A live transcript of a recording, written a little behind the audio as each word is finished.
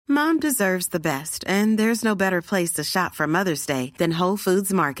Mom deserves the best, and there's no better place to shop for Mother's Day than Whole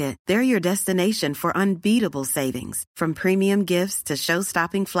Foods Market. They're your destination for unbeatable savings, from premium gifts to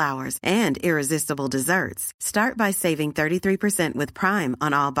show-stopping flowers and irresistible desserts. Start by saving 33% with Prime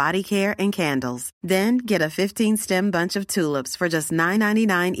on all body care and candles. Then get a 15-stem bunch of tulips for just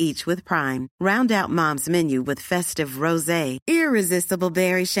 $9.99 each with Prime. Round out Mom's menu with festive rosé, irresistible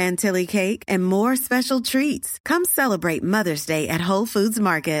berry chantilly cake, and more special treats. Come celebrate Mother's Day at Whole Foods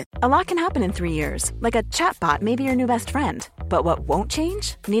Market. A lot can happen in 3 years, like a chatbot may be your new best friend. But what won't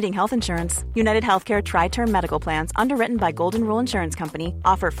change? Needing health insurance. United Healthcare Tri-Term Medical Plans, underwritten by Golden Rule Insurance Company,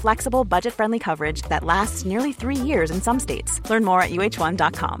 offer flexible, budget-friendly coverage that lasts nearly 3 years in some states. Learn more at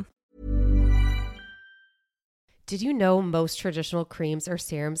uh1.com. Did you know most traditional creams or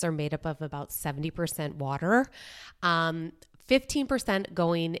serums are made up of about 70% water? 15%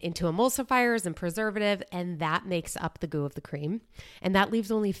 going into emulsifiers and preservative, and that makes up the goo of the cream. And that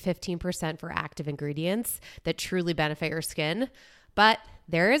leaves only 15% for active ingredients that truly benefit your skin. But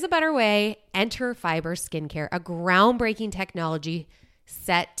there is a better way. Enter Fiber Skincare, a groundbreaking technology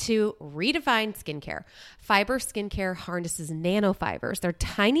set to redefine skincare. Fiber Skincare harnesses nanofibers. They're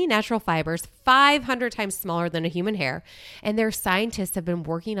tiny natural fibers, 500 times smaller than a human hair. And their scientists have been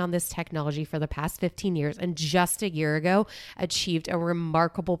working on this technology for the past 15 years, and just a year ago achieved a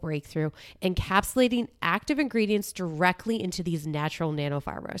remarkable breakthrough, encapsulating active ingredients directly into these natural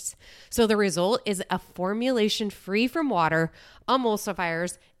nanofibers. So the result is a formulation free from water,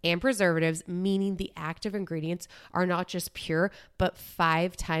 emulsifiers, and preservatives, meaning the active ingredients are not just pure, but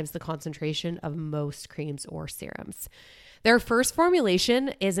 5 times the concentration of most creams or serums. Their first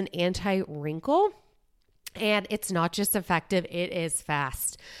formulation is an anti-wrinkle, and it's not just effective, it is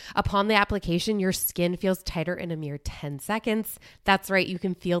fast. Upon the application, your skin feels tighter in a mere 10 seconds. That's right, you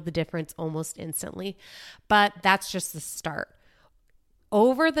can feel the difference almost instantly. But that's just the start.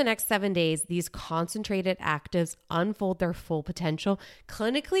 Over the next 7 days, these concentrated actives unfold their full potential,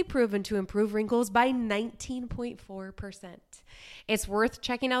 clinically proven to improve wrinkles by 19.4%. It's worth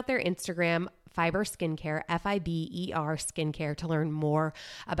checking out their Instagram, Fiber Skincare, Fiber Skincare, to learn more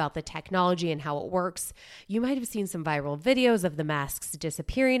about the technology and how it works. You might have seen some viral videos of the mask's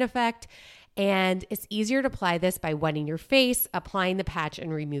disappearing effect, and it's easier to apply this by wetting your face, applying the patch,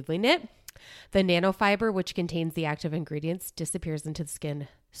 and removing it. The nanofiber, which contains the active ingredients, disappears into the skin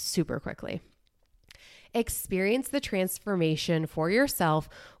super quickly. Experience the transformation for yourself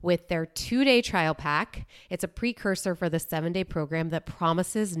with their 2-day trial pack. It's a precursor for the 7-day program that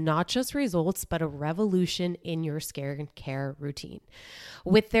promises not just results, but a revolution in your skincare routine.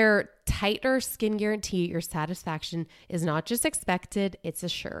 With their tighter skin guarantee, your satisfaction is not just expected, it's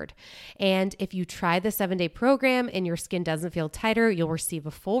assured. And if you try the 7-day program and your skin doesn't feel tighter, you'll receive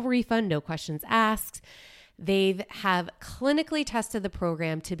a full refund, no questions asked. They have clinically tested the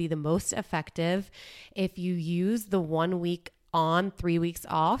program to be the most effective if you use the 1 week on, 3 weeks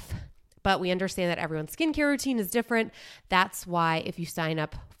off. But we understand that everyone's skincare routine is different. That's why if you sign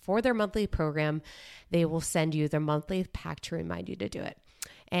up for their monthly program, they will send you their monthly pack to remind you to do it.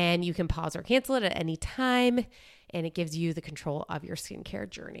 And you can pause or cancel it at any time, and it gives you the control of your skincare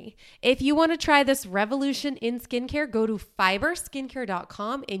journey. If you want to try this revolution in skincare, go to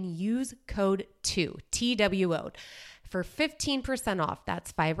fiberskincare.com and use code 2, TWO, for 15% off.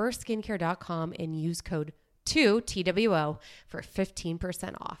 That's fiberskincare.com and use code 2, TWO, for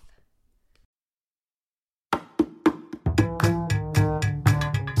 15% off.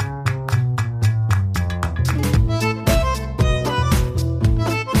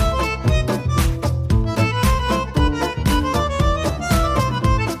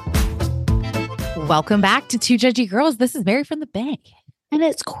 Welcome back to TJG Girls. This is Mary from the Bay. And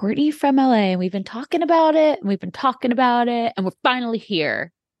it's Courtney from LA. And we've been talking about it. And we're finally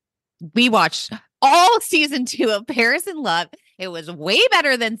here. We watched all season 2 of Paris in Love. It was way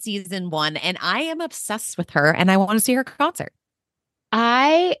better than season 1. And I am obsessed with her. And I want to see her concert.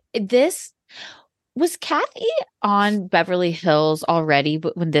 Was Kathy on Beverly Hills already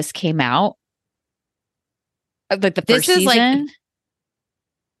when this came out? Like the first season?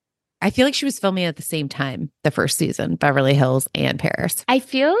 I feel like she was filming at the same time, the first season, Beverly Hills and Paris. I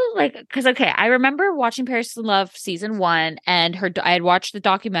feel like, because, okay, I remember watching Paris in Love season 1, and I had watched the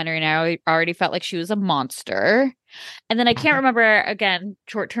documentary, and I already felt like she was a monster. And then I can't remember, again,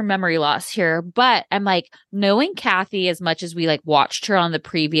 short-term memory loss here, but I'm like, knowing Kathy as much as we like watched her on the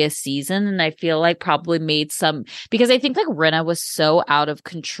previous season, and I feel like probably made some, because I think like Rinna was so out of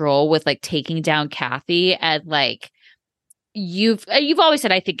control with like taking down Kathy, and like, You've always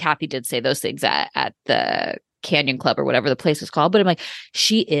said, I think Kathy did say those things at the Canyon Club or whatever the place was called, but I'm like,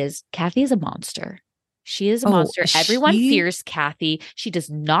 Kathy is a monster. She is a Oh, monster. Everyone she- fears Kathy. She does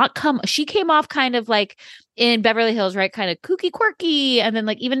not come. She came off kind of like in Beverly Hills, right? Kind of kooky, quirky. And then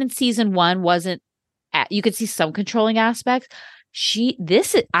like even in season one wasn't, you could see some controlling aspects.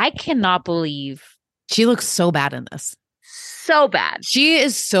 I cannot believe. She looks so bad in this. So bad. She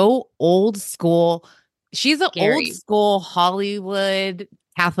is so old school. She's an old Scary. school Hollywood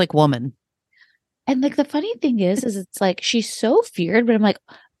Catholic woman. And like the funny thing is it's like she's so feared, but I'm like,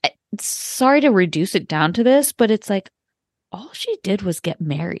 sorry to reduce it down to this, but it's like all she did was get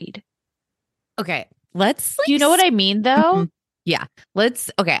married. Okay, let's. Do you know what I mean, though? Yeah, let's.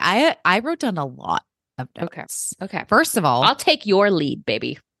 Okay, I wrote down a lot of notes. Okay. First of all, I'll take your lead,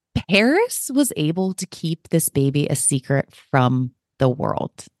 baby. Paris was able to keep this baby a secret from the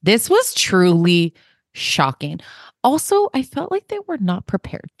world. This was truly shocking. Also, I felt like they were not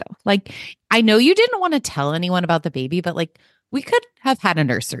prepared though. Like, I know you didn't want to tell anyone about the baby, but like we could have had a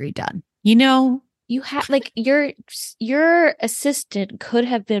nursery done, you know? You have like your assistant could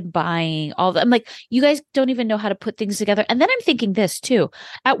have been buying all the. I'm like, you guys don't even know how to put things together. And then I'm thinking this too.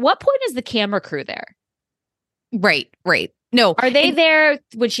 At what point is the camera crew there? Right. No. Are they there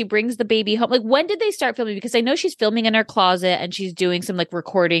when she brings the baby home? Like, when did they start filming? Because I know she's filming in her closet and she's doing some like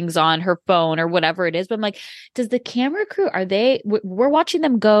recordings on her phone or whatever it is. But I'm like, does the camera crew, we're watching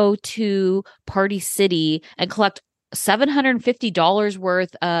them go to Party City and collect $750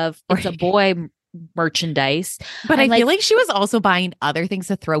 worth of It's a Boy merchandise. But I feel like she was also buying other things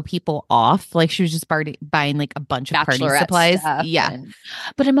to throw people off. Like she was just buying like a bunch of party supplies. Yeah.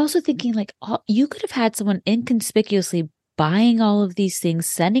 But I'm also thinking like you could have had someone inconspicuously buying all of these things,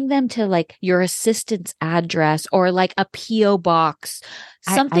 sending them to like your assistant's address or like a PO box,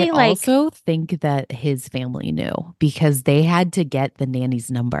 something I like. also think that his family knew because they had to get the nanny's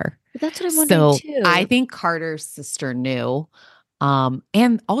number. That's what I'm wondering too. I think Carter's sister knew.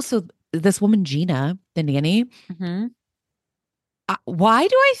 And also this woman, Gina, the nanny. Mm-hmm. Why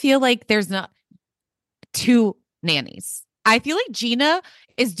do I feel like there's not two nannies? I feel like Gina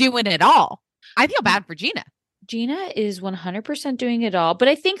is doing it all. I feel bad for Gina. Gina is 100% doing it all. But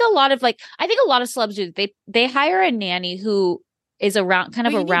I think a lot of celebs do. They hire a nanny who is around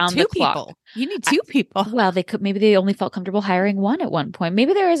the clock. You need two people. Well, maybe they only felt comfortable hiring one at one point.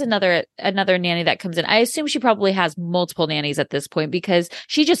 Maybe there is another nanny that comes in. I assume she probably has multiple nannies at this point because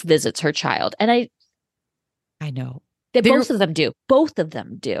she just visits her child. And I know that both of them do. Both of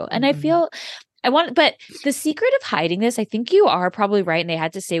them do. And I feel but the secret of hiding this, I think you are probably right. And they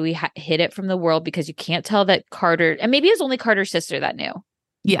had to say we hid it from the world because you can't tell that Carter, and maybe it's only Carter's sister that knew.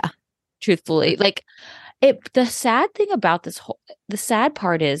 Yeah. Truthfully. Like the sad thing about the sad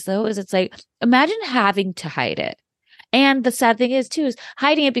part is it's like, imagine having to hide it. And the sad thing is too, is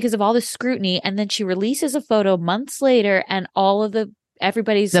hiding it because of all the scrutiny. And then she releases a photo months later and all of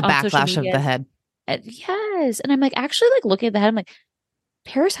everybody's the on backlash social media. of the head. Yes. And I'm like, actually like looking at the head, I'm like,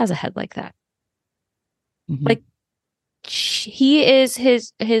 Paris has a head like that. Mm-hmm. Like he is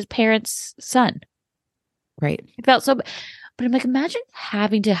his parents' son. Right. It felt so, but I'm like, imagine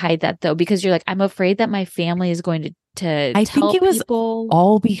having to hide that though, because you're like, I'm afraid that my family is going to I tell think it was people.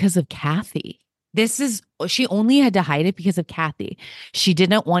 all because of Kathy. She only had to hide it because of Kathy. She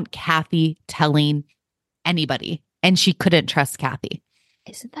didn't want Kathy telling anybody and she couldn't trust Kathy.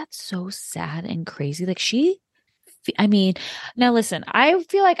 Isn't that so sad and crazy? Like now listen, I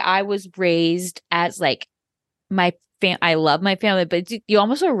feel like I was raised as like I love my family, but you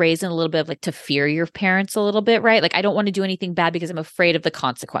almost are raised in a little bit of like to fear your parents a little bit, right? Like I don't want to do anything bad because I'm afraid of the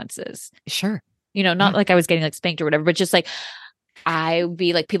consequences. Sure. Not like I was getting like spanked or whatever, but just like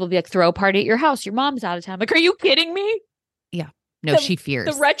people be like, throw a party at your house. Your mom's out of town. Like, are you kidding me? Yeah. No, she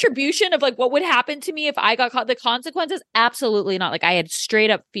fears. The retribution of like what would happen to me if I got caught, the consequences. Absolutely not. Like I had straight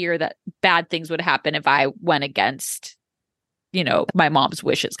up fear that bad things would happen if I went against, my mom's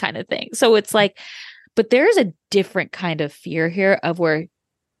wishes kind of thing. So it's like, but there's a different kind of fear here of where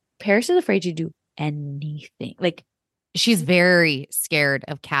Paris is afraid to do anything. Like she's very scared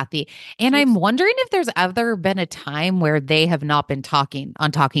of Kathy. And I'm wondering if there's ever been a time where they have not been talking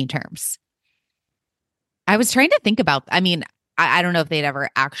on talking terms. I was trying to think about, I don't know if they'd ever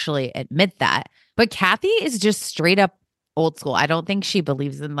actually admit that, but Kathy is just straight up old school. I don't think she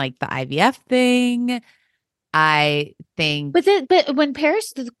believes in like the IVF thing. I think, but when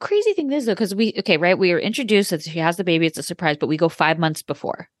Paris, the crazy thing is though, because we were introduced that she has the baby, it's a surprise, but we go 5 months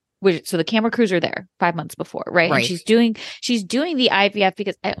before. So the camera crews are there 5 months before, right? And she's doing the IVF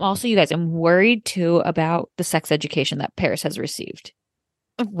because also, you guys, I'm worried too about the sex education that Paris has received.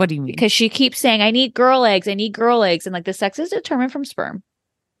 What do you mean? Because she keeps saying, I need girl eggs. And like the sex is determined from sperm.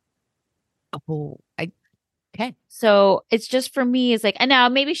 Oh, Okay. So it's just for me is like, and now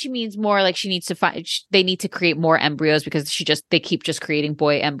maybe she means more like she needs to find, they need to create more embryos because they keep just creating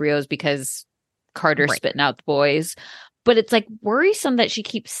boy embryos because Carter's spitting out the boys. But it's like worrisome that she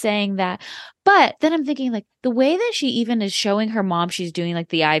keeps saying that. But then I'm thinking like the way that she even is showing her mom she's doing like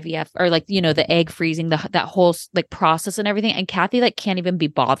the IVF or like, you know, the egg freezing, that whole like process and everything. And Kathy like can't even be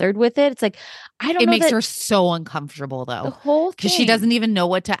bothered with it. It's like, I don't know. It makes her so uncomfortable though. The whole thing. Because she doesn't even know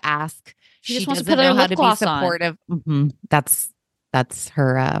what to ask. She just wants to doesn't put her know how lip to be gloss on. supportive. Mm-hmm. That's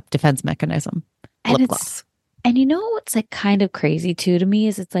her defense mechanism. Lip gloss. And you know what's like kind of crazy too to me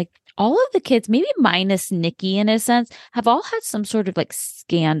is it's like all of the kids, maybe minus Nikki in a sense, have all had some sort of like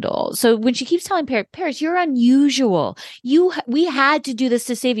scandal. So when she keeps telling Paris, you're unusual. We had to do this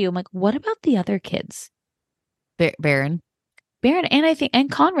to save you. I'm like, what about the other kids? Baron and I think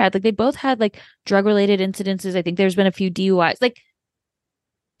and Conrad, like they both had like drug related incidences. I think there's been a few DUIs. Like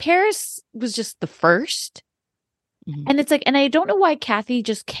Paris was just the first. Mm-hmm. And it's like, and I don't know why Kathy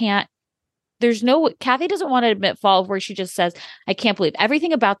just can't. Kathy doesn't want to admit fault where she just says, I can't believe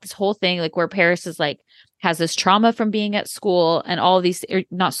everything about this whole thing. Like where Paris is like, has this trauma from being at school and all of these, or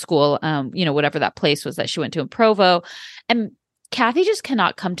not school, you know, whatever that place was that she went to in Provo. And Kathy just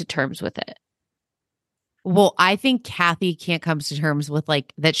cannot come to terms with it. Well, I think Kathy can't come to terms with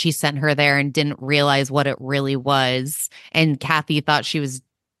like that she sent her there and didn't realize what it really was. And Kathy thought she was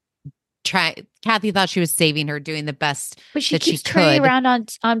saving her, doing the best. But she keeps turning around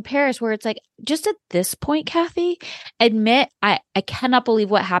on Paris where it's like, just at this point, Kathy, admit, I cannot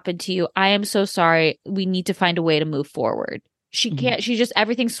believe what happened to you. I am so sorry. We need to find a way to move forward. She can't, she just,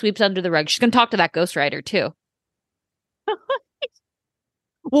 everything sweeps under the rug. She's going to talk to that ghostwriter too.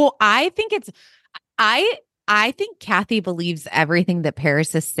 Well, I think I think Kathy believes everything that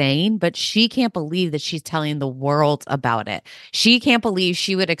Paris is saying, but she can't believe that she's telling the world about it. She can't believe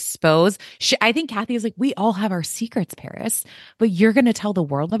she would expose. I think Kathy is like, we all have our secrets, Paris, but you're going to tell the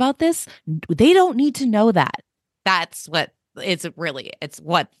world about this? They don't need to know that. That's what it's really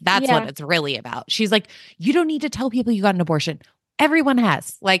what it's really about. She's like, you don't need to tell people you got an abortion. Everyone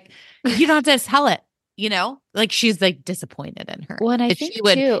has. Like, you don't have to tell it. You know, like she's like disappointed in her. Well, and I think she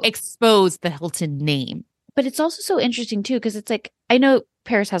would expose the Hilton name. But it's also so interesting too, because it's like, I know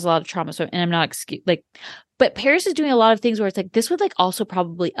Paris has a lot of trauma, so, and I'm not but Paris is doing a lot of things where it's like, this would like also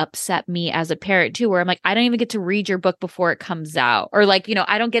probably upset me as a parent too, where I'm like, I don't even get to read your book before it comes out. Or like, you know,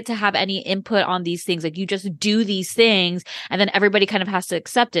 I don't get to have any input on these things. Like you just do these things and then everybody kind of has to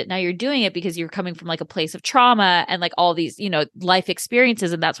accept it. Now you're doing it because you're coming from like a place of trauma and like all these, you know, life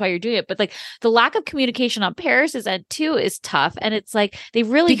experiences. And that's why you're doing it. But like the lack of communication on Paris's end too is tough. And it's like, they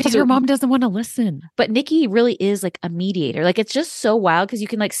really because her mom doesn't want to listen. But Nikki really is like a mediator. Like it's just so wild because you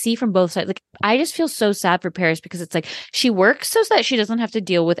can like see from both sides. Like I just feel so sad for Paris because it's like she works so that she doesn't have to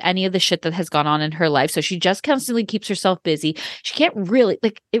deal with any of the shit that has gone on in her life. So she just constantly keeps herself busy. She can't really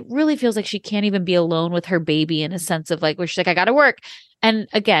like, it really feels like she can't even be alone with her baby in a sense of like, where she's like, I got to work. And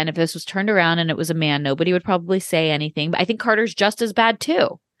again, if this was turned around and it was a man, nobody would probably say anything. But I think Carter's just as bad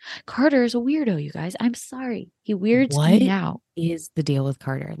too. Carter is a weirdo, you guys. I'm sorry. He weirds me out. What is the deal with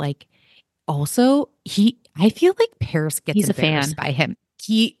Carter? Like, also, I feel like Paris gets He's embarrassed a fan by him.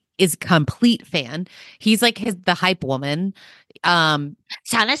 He is complete fan. He's like the hype woman. Shana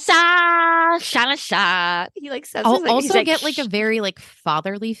Shah. He like says also like, get like a very like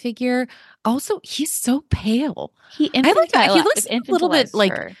fatherly figure. Also, he's so pale. He looks a little bit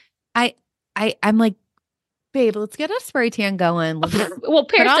like I'm like, babe, let's get a spray tan going. Well,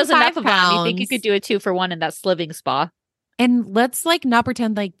 Paris does enough of them. You think you could do a 2-for-1 in that sliving spa? And let's like not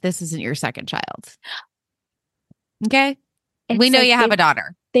pretend like this isn't your second child. Okay. We know you have a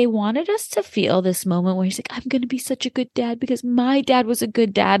daughter. They wanted us to feel this moment where he's like, I'm going to be such a good dad because my dad was a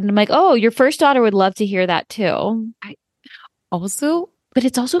good dad. And I'm like, oh, your first daughter would love to hear that too. But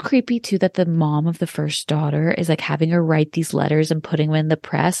it's also creepy too that the mom of the first daughter is like having her write these letters and putting them in the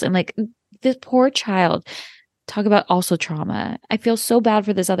press. I'm like, this poor child. Talk about also trauma. I feel so bad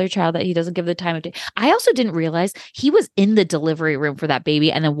for this other child that he doesn't give the time of day. I also didn't realize he was in the delivery room for that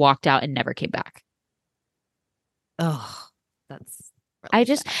baby and then walked out and never came back. Oh, that's really I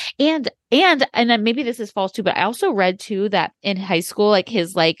just sad. and then maybe this is false too, but I also read too that in high school, like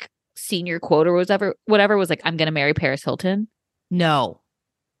his like senior quote or whatever was like, I'm gonna marry Paris Hilton. No.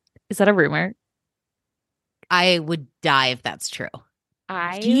 Is that a rumor? I would die if that's true.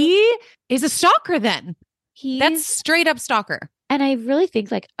 He is a stalker then. That's straight up stalker. And I really think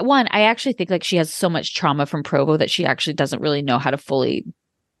like, I actually think like she has so much trauma from Provo that she actually doesn't really know how to fully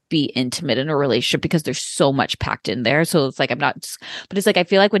be intimate in a relationship because there's so much packed in there. So it's like, I'm not, but it's like, I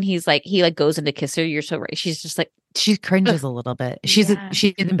feel like when he's like, he like goes in to kiss her, you're so right. She's just like, She cringes a little bit. She's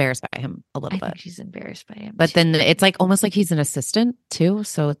embarrassed by him a little I bit. think she's embarrassed by him. But then it's like almost like he's an assistant too.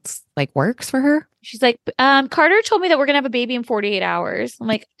 So it's like works for her. She's like, Carter told me that we're gonna have a baby in 48 hours. I'm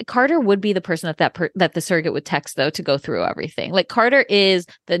like, Carter would be the person that the surrogate would text though to go through everything. Like Carter is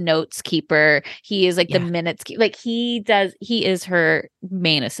the notes keeper. He is like the minutes like he is her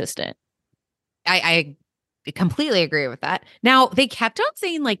main assistant. I completely agree with that. Now they kept on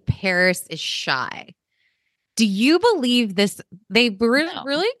saying like Paris is shy. Do you believe this? They were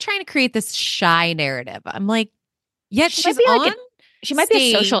really trying to create this shy narrative. I'm like, yet she's on. She might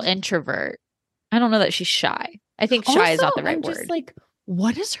be a social introvert. I don't know that she's shy. I think shy is not the right word. Just like,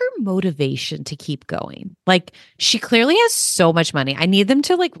 what is her motivation to keep going? Like, she clearly has so much money. I need them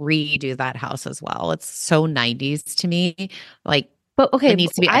to like redo that house as well. It's so 90s to me. Like, but okay, it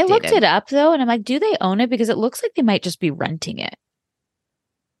needs to be updated. I looked it up though, and I'm like, do they own it? Because it looks like they might just be renting it.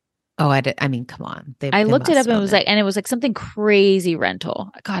 Oh, I mean, come on. I looked it up and it was like something crazy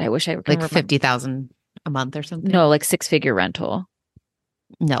rental. God, I wish I could like 50,000 a month or something. No, like 6-figure rental.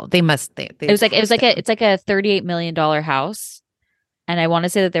 No, they must. It's like a $38 million house, and I want to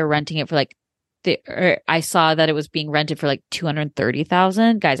say that they're renting it for like I saw that it was being rented for like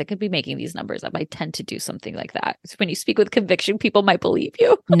 230,000. Guys, I could be making these numbers up. I tend to do something like that. So when you speak with conviction, people might believe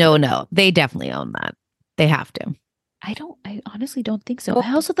you. No, they definitely own that. They have to. I honestly don't think so.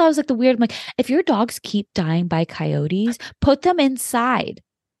 I also thought it was like the weird, like, if your dogs keep dying by coyotes, put them inside.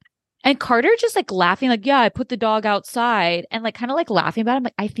 And Carter just like laughing, like, yeah, I put the dog outside, and like kind of like laughing about it. I'm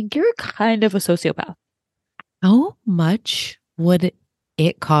like, I think you're kind of a sociopath. How much would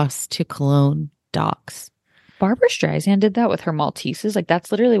it cost to clone dogs? Barbara Streisand did that with her Malteses. Like,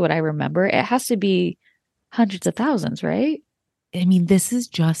 that's literally what I remember. It has to be hundreds of thousands, right? I mean, this is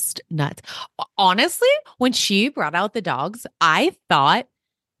just nuts. Honestly, when she brought out the dogs, I thought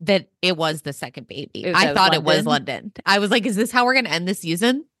that it was the second baby. I thought it was London. I was like, is this how we're going to end the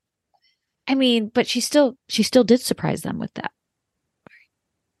season? I mean, but she still did surprise them with that.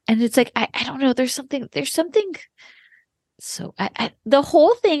 And it's like, I don't know. There's something. So the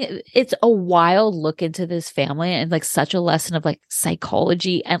whole thing, it's a wild look into this family and like such a lesson of like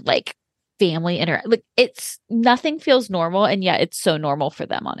psychology and like family like it's nothing feels normal, and yet it's so normal for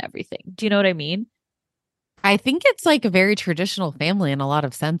them on everything. Do you know what I mean? I think it's like a very traditional family in a lot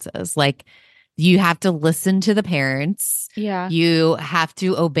of senses. Like, you have to listen to the parents. Yeah. You have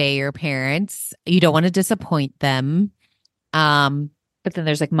to obey your parents. You don't want to disappoint them. But then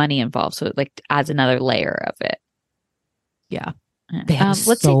there's like money involved, so it like adds another layer of it. Yeah. They have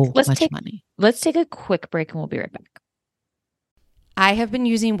so much money. Let's take a quick break and we'll be right back. I have been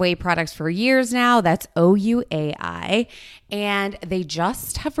using Ouai products for years now. That's OUAI. And they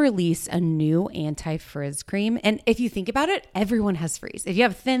just have released a new anti-frizz cream. And if you think about it, everyone has frizz. If you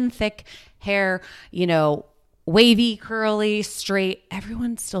have thin, thick hair, wavy, curly, straight,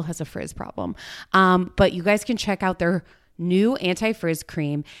 everyone still has a frizz problem. But you guys can check out their new anti-frizz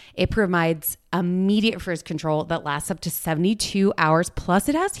cream. It provides immediate frizz control that lasts up to 72 hours. Plus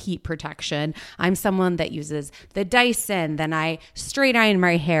it has heat protection. I'm someone that uses the Dyson, then I straight iron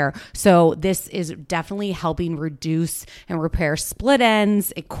my hair. So this is definitely helping reduce and repair split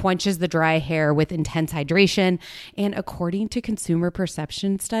ends. It quenches the dry hair with intense hydration. And according to consumer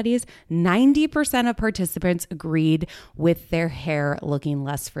perception studies, 90% of participants agreed with their hair looking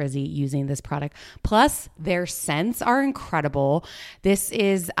less frizzy using this product. Plus their scents are incredible. This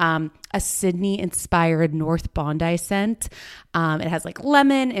is a Sydney-inspired North Bondi scent. It has like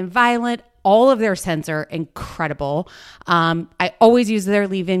lemon and violet. All of their scents are incredible. I always use their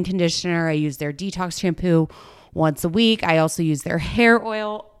leave-in conditioner. I use their detox shampoo once a week. I also use their hair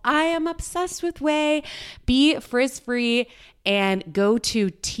oil. I am obsessed with Ouai. Be frizz-free and go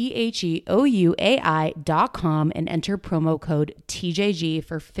to TJGOUAI.com and enter promo code TJG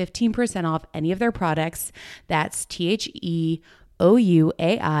for 15% off any of their products. That's TJGOUAI.com,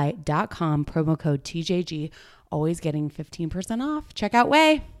 promo code TJG, always getting 15% off. Check out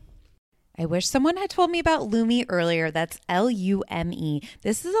Ouai. I wish someone had told me about Lume earlier. That's Lume.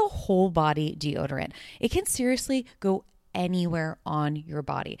 This is a whole body deodorant. It can seriously go anywhere on your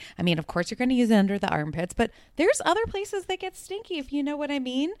body. I mean, of course, you're going to use it under the armpits, but there's other places that get stinky, if you know what I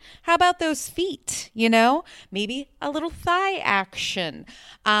mean. How about those feet? Maybe a little thigh action.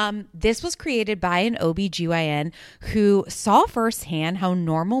 This was created by an OBGYN who saw firsthand how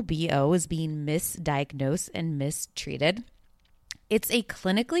normal BO is being misdiagnosed and mistreated. It's a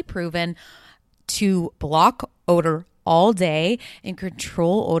clinically proven to block odor all day and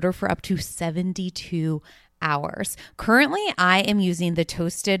control odor for up to 72 hours. Currently, I am using the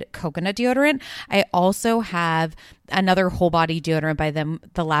toasted coconut deodorant. I also have another whole body deodorant by them,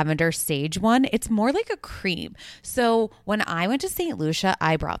 the lavender sage one. It's more like a cream. So when I went to St. Lucia,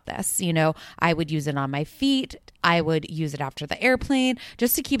 I brought this. I would use it on my feet. I would use it after the airplane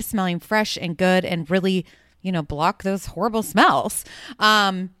just to keep smelling fresh and good and really, block those horrible smells.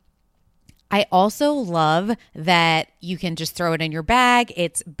 I also love that you can just throw it in your bag.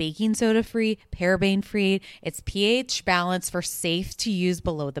 It's baking soda free, paraben free. It's pH balanced for safe to use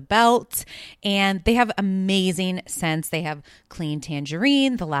below the belt. And they have amazing scents. They have clean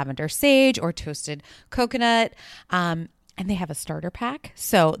tangerine, the lavender sage, or toasted coconut. And they have a starter pack.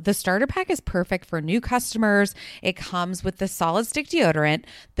 So the starter pack is perfect for new customers. It comes with the solid stick deodorant,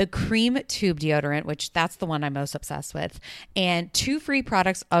 the cream tube deodorant, which that's the one I'm most obsessed with, and 2 free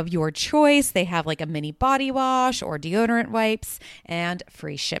products of your choice. They have like a mini body wash or deodorant wipes and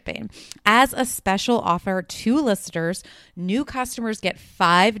free shipping. As a special offer to listeners, new customers get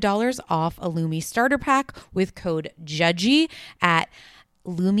 $5 off a Lumi starter pack with code JUDGY at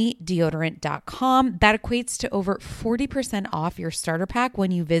LumiDeodorant.com. That equates to over 40% off your starter pack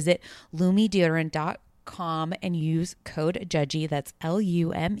when you visit LumiDeodorant.com and use code JUDGY. That's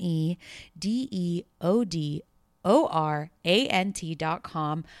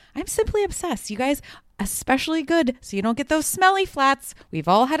LumiDeodorant.com. I'm simply obsessed. You guys, especially good so you don't get those smelly flats. We've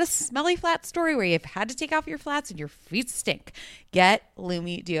all had a smelly flat story where you've had to take off your flats and your feet stink. Get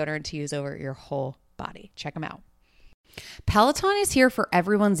Lumi deodorant to use over your whole body. Check them out. Peloton is here for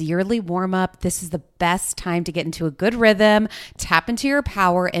everyone's yearly warm-up. This is the best time to get into a good rhythm, tap into your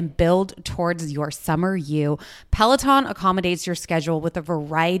power, and build towards your summer you. Peloton accommodates your schedule with a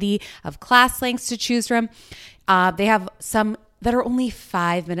variety of class lengths to choose from. They have some that are only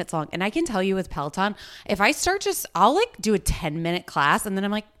 5 minutes long. And I can tell you with Peloton, if I start I'll do a 10-minute class and then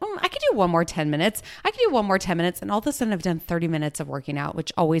I'm like, I could do one more 10 minutes. I could do one more 10 minutes. And all of a sudden I've done 30 minutes of working out,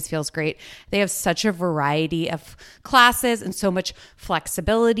 which always feels great. They have such a variety of classes and so much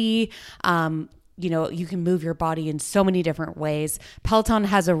flexibility. You can move your body in so many different ways. Peloton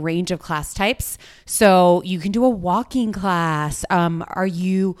has a range of class types. So you can do a walking class. Are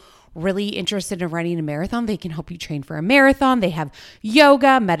you really interested in running a marathon? They can help you train for a marathon. They have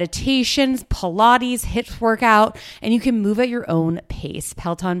yoga, meditations, Pilates, HIIT workout, and you can move at your own pace.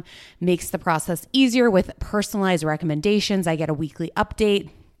 Peloton makes the process easier with personalized recommendations. I get a weekly update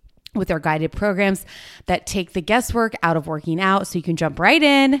with their guided programs that take the guesswork out of working out so you can jump right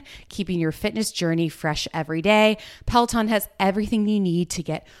in, keeping your fitness journey fresh every day. Peloton has everything you need to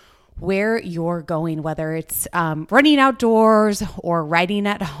get where you're going, whether it's running outdoors or riding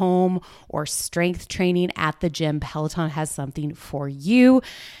at home or strength training at the gym. Peloton has something for you.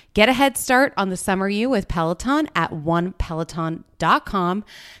 Get a head start on the summer you with Peloton at onepeloton.com.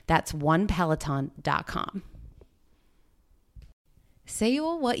 That's onepeloton.com. Say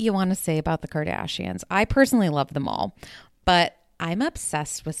what you want to say about the Kardashians. I personally love them all, but I'm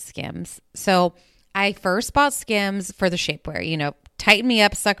obsessed with Skims. So I first bought Skims for the shapewear, tighten me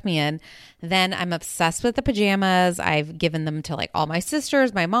up, suck me in. Then I'm obsessed with the pajamas. I've given them to all my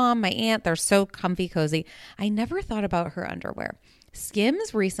sisters, my mom, my aunt. They're so comfy, cozy. I never thought about her underwear.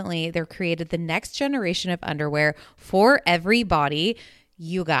 Skims recently, they're created the next generation of underwear for every body.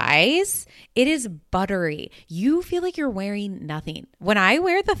 You guys, it is buttery. You feel like you're wearing nothing. When I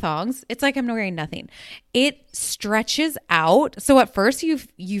wear the thongs, it's like I'm wearing nothing. It stretches out. So at first you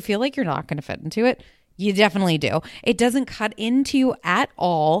feel like you're not going to fit into it. You definitely do. It doesn't cut into you at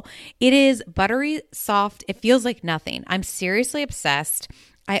all. It is buttery soft. It feels like nothing. I'm seriously obsessed.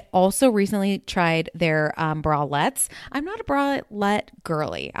 I also recently tried their bralettes. I'm not a bralette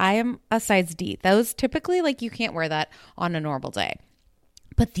girly. I am a size D. Those typically, you can't wear that on a normal day.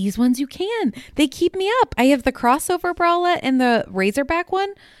 But these ones you can. They keep me up. I have the crossover bralette and the Razorback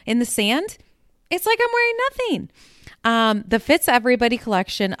one in the sand. It's like I'm wearing nothing. The Fits Everybody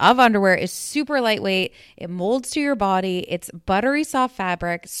collection of underwear is super lightweight. It molds to your body. It's buttery soft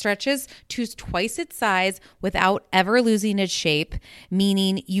fabric, stretches to twice its size without ever losing its shape,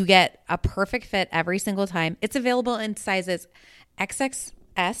 meaning you get a perfect fit every single time. It's available in sizes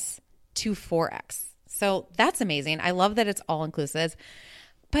XXS to 4X. So that's amazing. I love that it's all inclusive.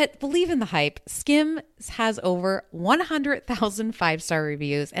 But believe in the hype. Skims has over 100,000 5-star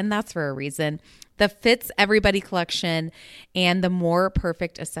reviews, and that's for a reason. The Fits Everybody collection and the More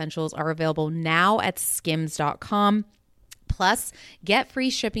Perfect Essentials are available now at skims.com. Plus, get free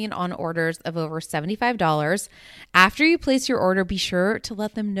shipping on orders of over $75. After you place your order, be sure to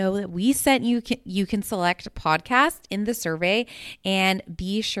let them know that we sent you. You can select podcast in the survey, and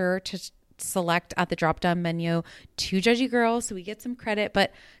be sure to select at the drop-down menu 2 Judgy Girls so we get some credit.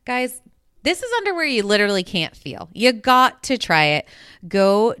 But guys, This is underwear you literally can't feel. You got to try it.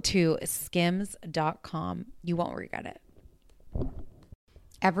 Go to skims.com. You won't regret it.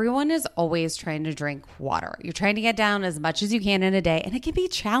 Everyone is always trying to drink water. You're trying to get down as much as you can in a day, and it can be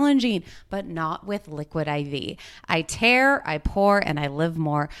challenging, but not with Liquid IV. I tear, I pour, and I live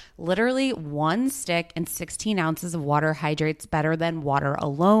more. Literally 1 stick and 16 ounces of water hydrates better than water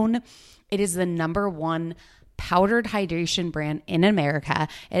alone. It is the #1 powdered hydration brand in America.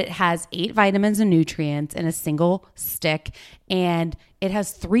 It has 8 vitamins and nutrients in a single stick, and it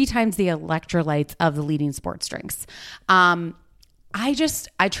has 3 times the electrolytes of the leading sports drinks. I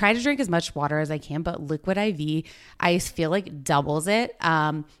try to drink as much water as I can, but Liquid IV, I feel like doubles it.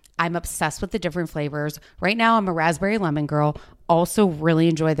 I'm obsessed with the different flavors. Right now, I'm a raspberry lemon girl. Also really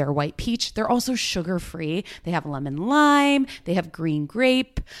enjoy their white peach. They're also sugar-free. They have lemon lime. They have green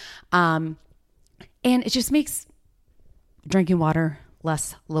grape. And it just makes drinking water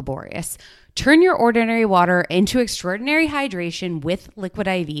less laborious. Turn your ordinary water into extraordinary hydration with Liquid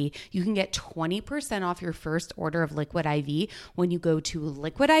IV. You can get 20% off your first order of Liquid IV when you go to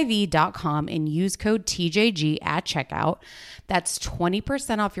liquidiv.com and use code TJG at checkout. That's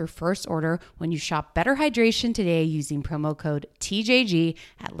 20% off your first order when you shop Better Hydration today using promo code TJG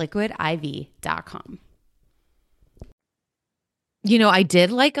at liquidiv.com. You know, I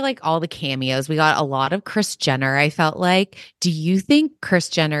did like all the cameos. We got a lot of Kris Jenner, I felt like. Do you think Kris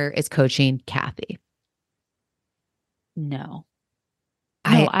Jenner is coaching Kathy? No.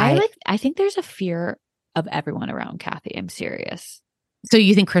 I think there's a fear of everyone around Kathy. I'm serious. So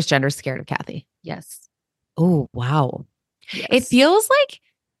you think Kris Jenner's scared of Kathy? Yes. Oh, wow. Yes. It feels like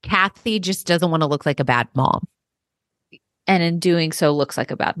Kathy just doesn't want to look like a bad mom. And in doing so looks like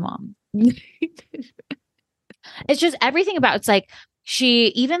a bad mom. It's just everything about it's like she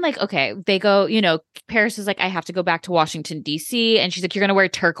even like, okay, they go, you know, Paris is like, I have to go back to Washington, D.C. And she's like, you're going to wear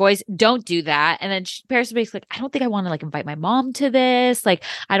turquoise. Don't do that. And then Paris is basically like, I don't think I want to like invite my mom to this. Like,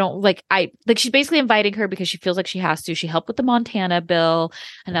 I don't like, she's basically inviting her because she feels like she has to. She helped with the Montana bill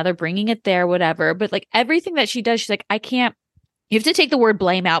and now they're bringing it there, whatever. But like everything that she does, she's like, I can't. You have to take the word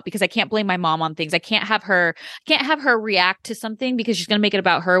blame out because I can't blame my mom on things. I can't have her react to something because she's going to make it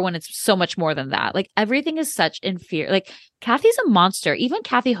about her when it's so much more than that. Like everything is such in fear. Like Kathy's a monster. Even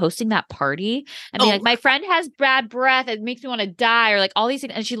Kathy hosting that party and being like, my friend has bad breath. It makes me want to die or like all these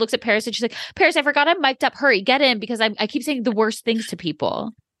things. And she looks at Paris and she's like, Paris, I forgot I'm mic'd up. Hurry, get in because I keep saying the worst things to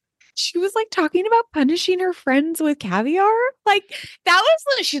people. She was like talking about punishing her friends with caviar. Like that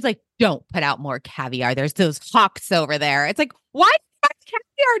was, she's like, don't put out more caviar. There's those hawks over there. It's like, why do you want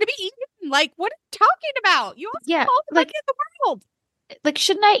caviar to be eaten? Like, what are you talking about? You also all the money in the world. Like,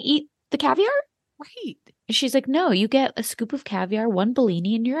 shouldn't I eat the caviar? Right. And she's like, no, you get a scoop of caviar, 1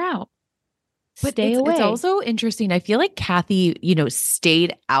 Bellini, and you're out. But Stay away. It's also interesting. I feel like Kathy, you know,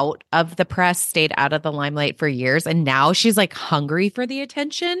 stayed out of the press, stayed out of the limelight for years. And now she's like hungry for the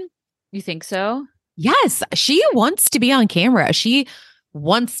attention. You think so? Yes. She wants to be on camera. She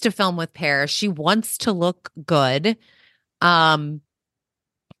wants to film with Paris. She wants to look good.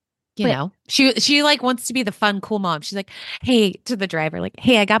 You know, she like wants to be the fun, cool mom. She's like, hey, to the driver, like,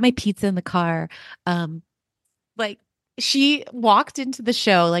 hey, I got my pizza in the car. Like she walked into the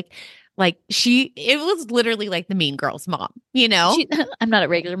show it was literally like the Mean Girls mom, you know? I'm not a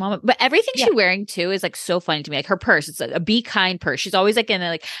regular mom, but everything she's wearing too is like so funny to me. Like her purse, it's like a be kind purse. She's always like in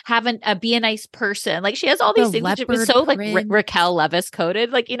like be a nice person. Like she has all these things which was so like Raquel Levis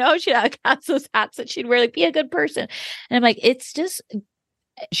coded. Like, you know, she has those hats that she'd wear, like be a good person. And I'm like, it's just.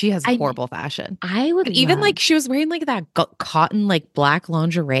 She has horrible fashion. I would even like she was wearing like that cotton like black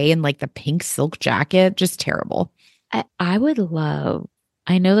lingerie and like the pink silk jacket. Just terrible. I would love.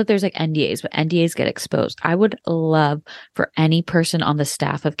 I know that there's like NDAs, but NDAs get exposed. I would love for any person on the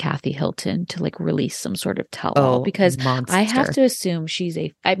staff of Kathy Hilton to like release some sort of tell-all because monster. I have to assume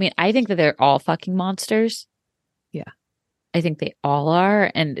I think that they're all fucking monsters. Yeah. I think they all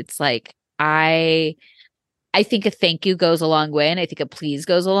are. And it's like, I think a thank you goes a long way and I think a please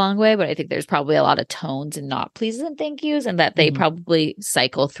goes a long way, but I think there's probably a lot of tones and not pleases and thank yous and that they probably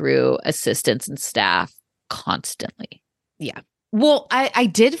cycle through assistants and staff constantly. Yeah. Well, I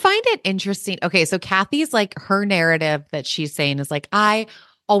did find it interesting. Okay, so Kathy's like her narrative that she's saying is like, I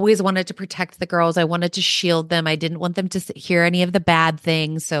always wanted to protect the girls. I wanted to shield them. I didn't want them to hear any of the bad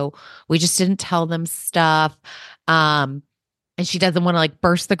things. So we just didn't tell them stuff. And she doesn't want to like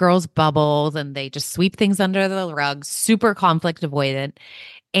burst the girls' bubbles and they just sweep things under the rug, super conflict avoidant.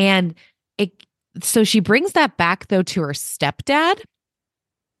 And so she brings that back though to her stepdad.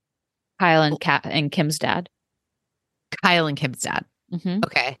 Kyle and Kim's dad. Kyle and Kim's dad. Mm-hmm.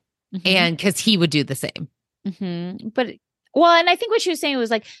 Okay. Mm-hmm. And because he would do the same. Mm-hmm. But, well, and I think what she was saying was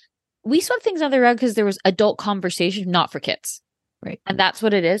like, we swept things under the rug because there was adult conversation, not for kids. Right. And that's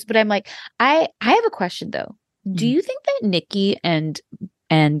what it is. But I'm like, I have a question though. Do you think that Nikki and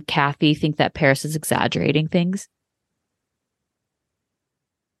Kathy think that Paris is exaggerating things?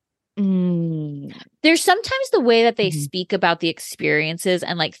 There's sometimes the way that they speak about the experiences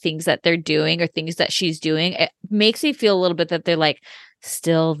and like things that they're doing or things that she's doing, it makes me feel a little bit that they're like,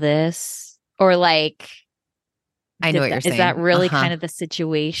 still this, or like, I know what you're saying. Is that really kind of the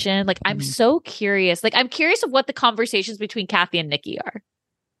situation? Like, I'm so curious. Like, I'm curious of what the conversations between Kathy and Nikki are.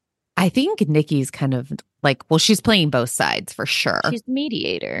 I think Nikki's kind of like, well, she's playing both sides for sure. She's the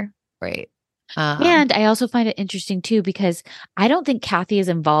mediator. Right. And I also find it interesting too, because I don't think Kathy is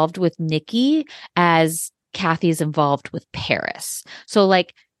involved with Nikki as Kathy is involved with Paris. So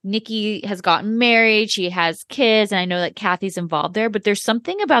like Nikki has gotten married, she has kids, and I know that Kathy's involved there, but there's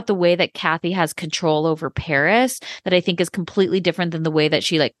something about the way that Kathy has control over Paris that I think is completely different than the way that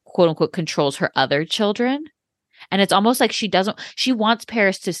she like quote unquote controls her other children. And it's almost like she wants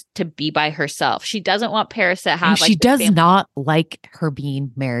Paris to be by herself. She doesn't want Paris to have and like she does not like her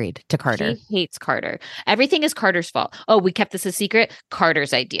being married to Carter. She hates Carter. Everything is Carter's fault. Oh, we kept this a secret.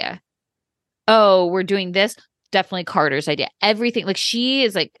 Carter's idea. Oh, we're doing this. Definitely Carter's idea. Everything. Like she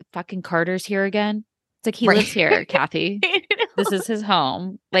is like, fucking Carter's here again. It's like he lives here, Kathy. This is his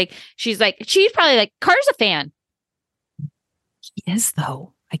home. Like she's probably like, Carter's a fan. He is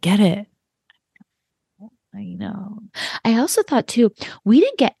though. I get it. I know. I also thought too, we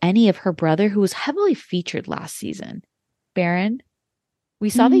didn't get any of her brother who was heavily featured last season. Baron. We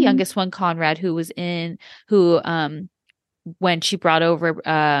saw the youngest one, Conrad, when she brought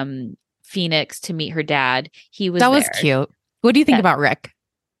over Phoenix to meet her dad. That was cute. What do you think about Rick?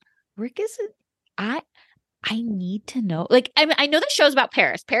 Rick isn't I need to know. Like, I know the show's about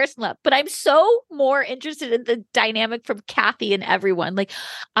Paris and love, but I'm so more interested in the dynamic from Kathy and everyone. Like,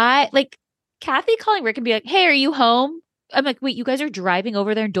 Kathy calling Rick and be like, hey, are you home? I'm like, wait, you guys are driving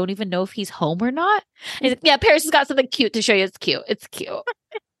over there and don't even know if he's home or not? And he's like, yeah, Paris has got something cute to show you. It's cute. It's cute.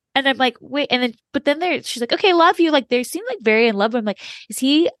 And I'm like, wait, but then she's like, okay, love you. Like, they seem like very in love. I'm like,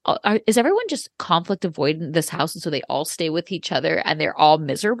 is everyone just conflict avoidant this house? And so they all stay with each other and they're all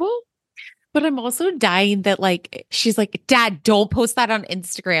miserable? But I'm also dying that like, she's like, Dad, don't post that on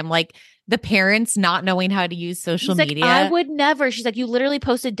Instagram. Like, the parents not knowing how to use social media. I would never. She's like, you literally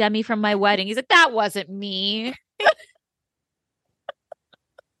posted Demi from my wedding. He's like, that wasn't me.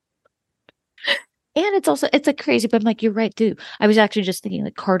 And it's like crazy, but I'm like, you're right, dude. I was actually just thinking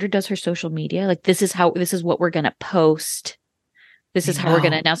like Carter does her social media. Like this is what we're going to post. This is how we're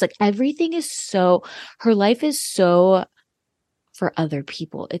going to announce. Like everything is her life is so for other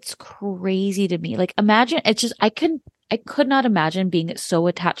people. It's crazy to me. Like imagine, it's just, I could not imagine being so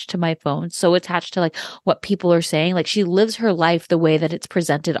attached to my phone, so attached to like what people are saying. Like she lives her life the way that it's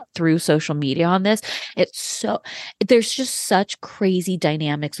presented through social media on this. There's just such crazy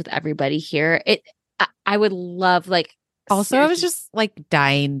dynamics with everybody here. I would love like. Also, seriously. I was just like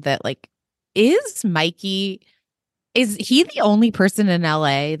dying that like, is he the only person in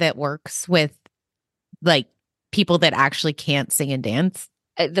LA that works with like people that actually can't sing and dance?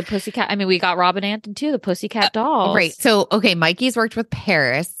 The Pussycat. I mean, we got Robin Anton too, the Pussycat Dolls. Right. So, okay, Mikey's worked with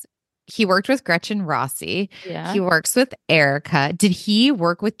Paris. He worked with Gretchen Rossi. Yeah. He works with Erica. Did he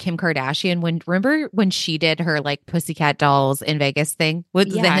work with Kim Kardashian? Remember when she did her like Pussycat Dolls in Vegas thing? Was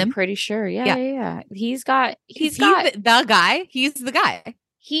it him? I'm pretty sure. Yeah. He's the guy. He's the guy.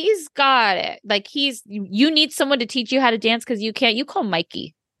 He's got it. Like you need someone to teach you how to dance because you can't. You call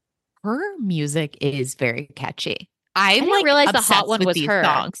Mikey. Her music is very catchy. I didn't realize the hot one was her.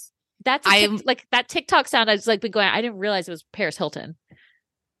 Songs. That's like that TikTok sound. I was like been going. I didn't realize it was Paris Hilton.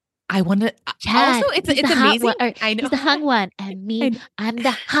 I want to. Also, it's amazing. I know he's the hung one, and me, I'm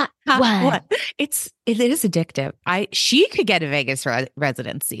the hot one. It is addictive. She could get a Vegas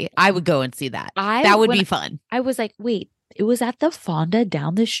residency. I would go and see that. That would be fun. I was like, wait, it was at the Fonda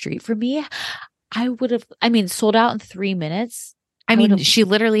down the street for me. I would have. I mean, sold out in 3 minutes. She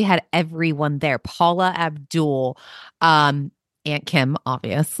literally had everyone there. Paula Abdul, Aunt Kim,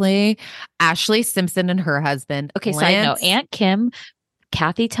 obviously, Ashley Simpson and her husband. Okay, side note, Aunt Kim.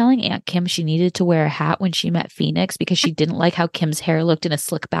 Kathy telling Aunt Kim she needed to wear a hat when she met Phoenix because she didn't like how Kim's hair looked in a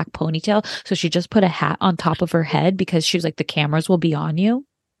slick back ponytail. So she just put a hat on top of her head because she was like, the cameras will be on you.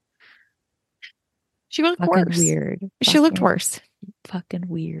 She looked worse. Weird. She looked worse. Fucking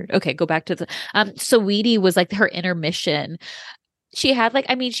weird. Okay, go back to the Saweetie was like her intermission. She had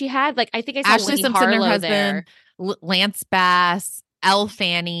I think I saw Ashley Simpson, Harlow, her husband, Lance Bass, Elle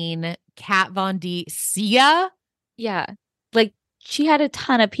Fanning, Kat Von D, Sia. Yeah. Like she had a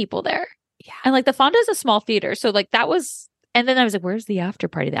ton of people there. Yeah. And like the Fonda is a small theater. So like that was and then I was like, where's the after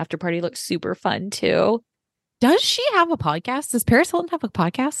party? The after party looks super fun too. Does she have a podcast? Does Paris Hilton have a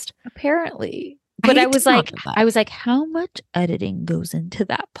podcast? Apparently. But I was like, how much editing goes into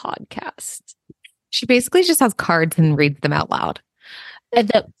that podcast? She basically just has cards and reads them out loud.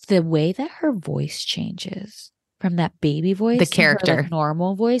 And the way that her voice changes from that baby voice, the character, to her, like,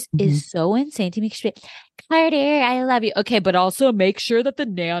 normal voice, is so insane to me. She's like, Carter, I love you. Okay, but also make sure that the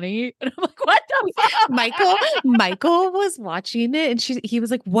nanny. And I'm like, what the fuck? Michael was watching it, and he was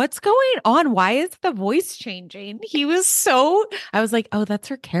like, "What's going on? Why is the voice changing?" I was like, "Oh, that's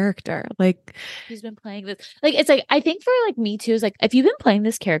her character." Like, she's been playing this. Like, it's like, I think for like me too, is like, if you've been playing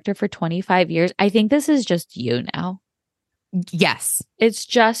this character for 25 years, I think this is just you now. Yes, it's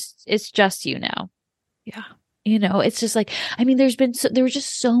just you now. Yeah. You know, it's just like, I mean, there were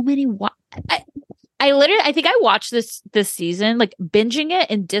just so many. I think I watched this season, like binging it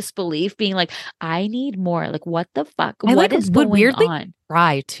in disbelief, being like, I need more. Like, what the fuck? What is going weirdly on?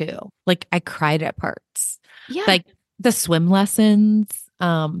 Cry too. Like, I cried at parts. Yeah. Like the swim lessons.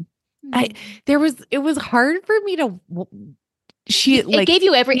 It was hard for me to. It really gave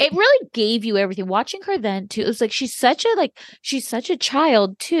you everything. Watching her then too, it was like she's such a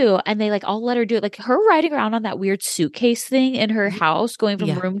child too, and they like all let her do it. Like her riding around on that weird suitcase thing in her house, going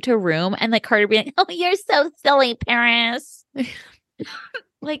from room to room, and like Carter being like, "Oh, you're so silly, Paris."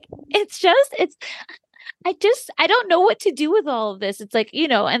 Like I don't know what to do with all of this. It's like, you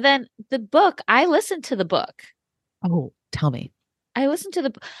know, and then the book. I listened to the book. Oh, tell me. I listened to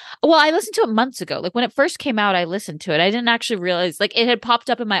it months ago. Like when it first came out, I listened to it. I didn't actually realize, like, it had popped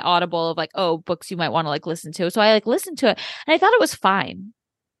up in my Audible of like, oh, books you might want to like listen to. So I like listened to it and I thought it was fine.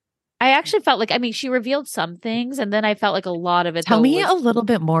 I actually felt like, I mean, she revealed some things and then I felt like a lot of it. Tell me a little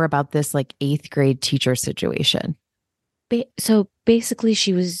bit more about this like 8th grade teacher situation. So basically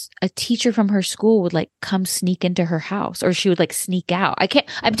she was a teacher from her school would like come sneak into her house, or she would like sneak out.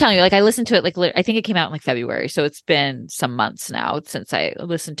 I'm telling you, like I listened to it, like I think it came out in like February. So it's been some months now since I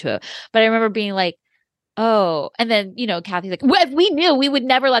listened to it. But I remember being like, oh, and then, you know, Kathy's like, well, we knew we would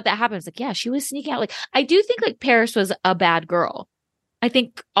never let that happen. It's like, yeah, she was sneaking out. Like, I do think like Paris was a bad girl. I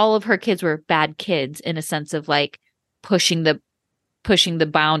think all of her kids were bad kids in a sense of like pushing the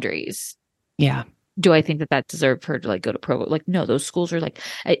boundaries. Yeah. Do I think that deserved her to like go to Provo? Like, no, those schools are like,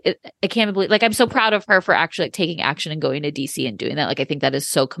 I can't believe, like, I'm so proud of her for actually like taking action and going to DC and doing that. Like, I think that is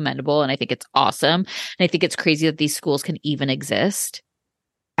so commendable. And I think it's awesome. And I think it's crazy that these schools can even exist.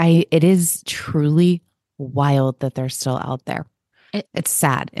 It is truly wild that they're still out there. It's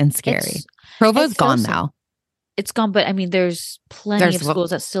sad and scary. Provo's gone now. It's gone, but I mean, there's plenty of schools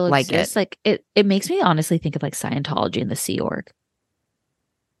that still exist. Like it makes me honestly think of like Scientology and the Sea Org.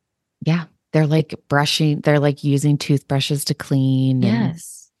 Yeah. They're like they're like using toothbrushes to clean.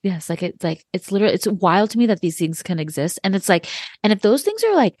 Yes. It's literally, it's wild to me that these things can exist. And it's like, and if those things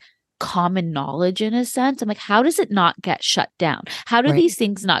are like common knowledge in a sense, I'm like, how does it not get shut down? How do these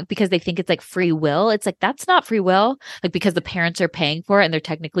things not, because they think it's like free will? It's like, that's not free will. Like, because the parents are paying for it and they're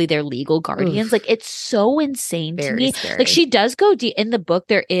technically their legal guardians. Oof. Like, it's so insane to me. Scary. Like, she does go deep in the book.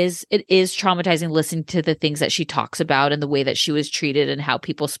 It is traumatizing listening to the things that she talks about and the way that she was treated and how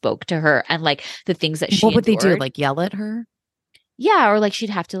people spoke to her and like the things that she What would endured. They do? Like yell at her? Yeah, or like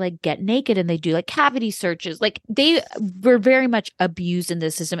she'd have to like get naked and they do like cavity searches. Like they were very much abused in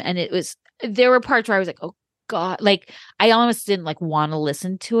this system. And there were parts where I was like, oh God, like I almost didn't like want to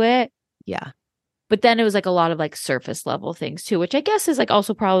listen to it. Yeah. But then it was like a lot of like surface level things too, which I guess is like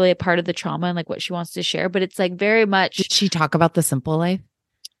also probably a part of the trauma and like what she wants to share. But it's like very much. Did she talk about the simple life?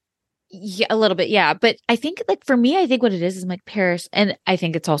 Yeah, a little bit. Yeah. But I think like for me, I think what it is like Paris. And I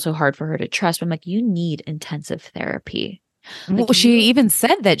think it's also hard for her to trust. But I'm like, you need intensive therapy. Like, well, she even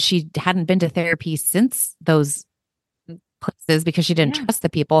said that she hadn't been to therapy since those places because she didn't trust the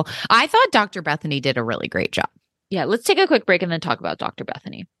people. I thought Dr. Bethany did a really great job. Yeah, let's take a quick break and then talk about Dr.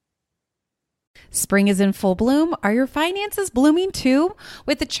 Bethany. Spring is in full bloom. Are your finances blooming too?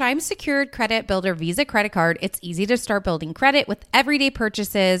 With the Chime Secured Credit Builder Visa credit card, it's easy to start building credit with everyday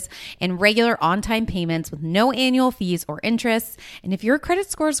purchases and regular on-time payments with no annual fees or interest. And if your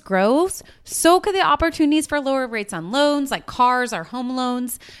credit scores grows, so could the opportunities for lower rates on loans like cars or home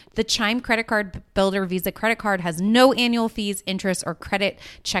loans. The Chime Credit Card Builder Visa credit card has no annual fees, interest, or credit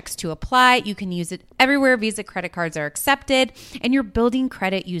checks to apply. You can use it everywhere Visa credit cards are accepted, and you're building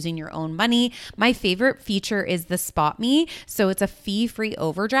credit using your own money. My favorite feature is the Spot Me. So it's a fee-free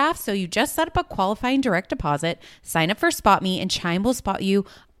overdraft. So you just set up a qualifying direct deposit, sign up for Spot Me, and Chime will spot you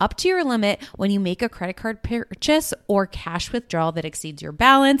up to your limit when you make a credit card purchase or cash withdrawal that exceeds your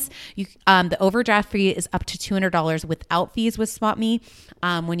balance. The overdraft fee is up to $200 without fees with SpotMe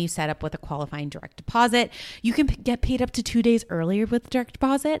when you set up with a qualifying direct deposit. You can get paid up to 2 days earlier with direct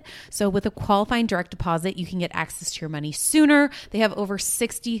deposit. So with a qualifying direct deposit, you can get access to your money sooner. They have over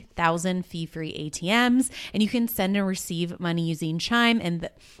 60,000 fee-free ATMs, and you can send and receive money using Chime. And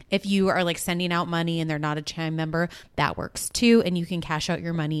if you are like sending out money and they're not a Chime member, that works too. And you can cash out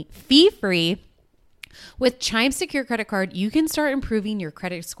your money fee-free. With Chime Secure Credit Card, you can start improving your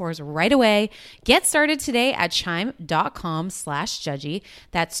credit scores right away. Get started today at chime.com/judgy.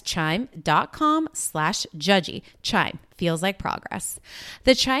 That's chime.com/judgy. Chime feels like progress.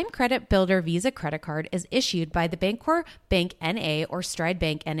 The Chime Credit Builder Visa Credit Card is issued by the Bancorp Bank N.A. or Stride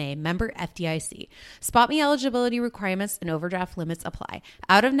Bank N.A. member FDIC. SpotMe eligibility requirements and overdraft limits apply.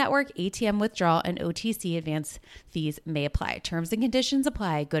 Out-of-network ATM withdrawal and OTC advance fees may apply. Terms and conditions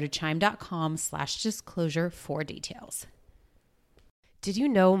apply. Go to chime.com/disclosure for details. Did you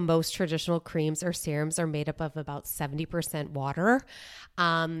know most traditional creams or serums are made up of about 70% water?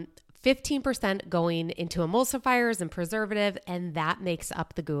 15% going into emulsifiers and preservative, and that makes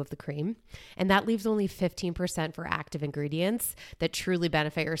up the goo of the cream. And that leaves only 15% for active ingredients that truly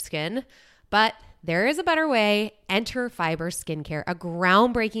benefit your skin. But there is a better way. Enter Fiber Skincare, a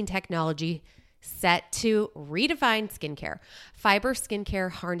groundbreaking technology set to redefine skincare. Fiber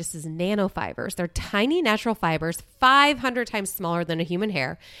Skincare harnesses nanofibers. They're tiny natural fibers, 500 times smaller than a human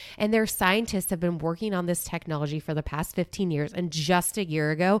hair. And their scientists have been working on this technology for the past 15 years, and just a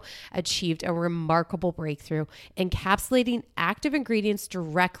year ago achieved a remarkable breakthrough, encapsulating active ingredients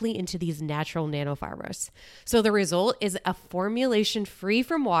directly into these natural nanofibers. So the result is a formulation free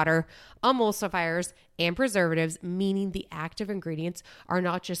from water, emulsifiers, and preservatives, meaning the active ingredients are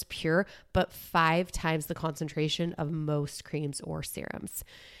not just pure, but 5 times the concentration of most creams or serums.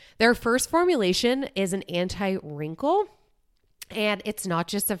 Their first formulation is an anti-wrinkle, and it's not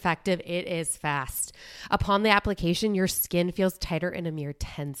just effective, it is fast. Upon the application, your skin feels tighter in a mere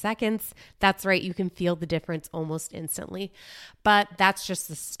 10 seconds. That's right, you can feel the difference almost instantly. But that's just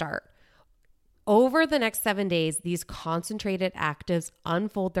the start. Over the next 7 days, these concentrated actives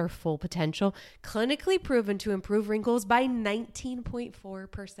unfold their full potential, clinically proven to improve wrinkles by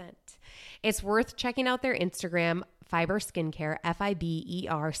 19.4%. It's worth checking out their Instagram, Fiber Skincare,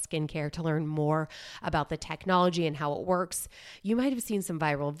 Fiber Skincare, to learn more about the technology and how it works. You might have seen some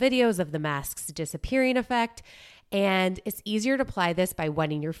viral videos of the mask's disappearing effect, and it's easier to apply this by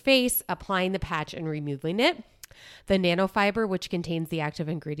wetting your face, applying the patch, and removing it. The nanofiber, which contains the active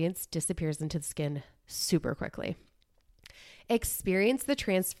ingredients, disappears into the skin super quickly. Experience the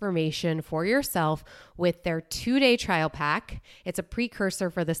transformation for yourself with their 2-day trial pack. It's a precursor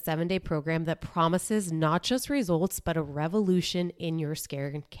for the 7-day program that promises not just results, but a revolution in your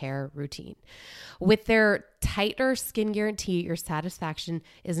skincare routine. With their tighter skin guarantee, your satisfaction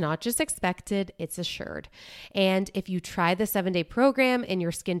is not just expected, it's assured. And if you try the 7-day program and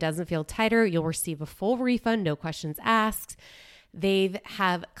your skin doesn't feel tighter, you'll receive a full refund, no questions asked. They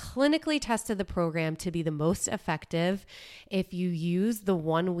have clinically tested the program to be the most effective if you use the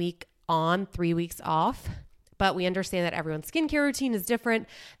 1 week on, 3 weeks off. But we understand that everyone's skincare routine is different.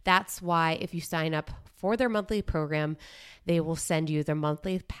 That's why if you sign up for their monthly program, they will send you their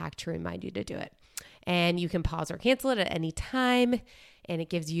monthly pack to remind you to do it. And you can pause or cancel it at any time, and it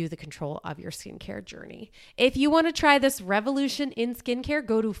gives you the control of your skincare journey. If you want to try this revolution in skincare,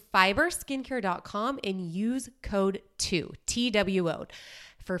 go to fiberskincare.com and use code 2, TWO,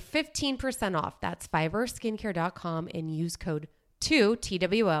 for 15% off. That's fiberskincare.com and use code 2,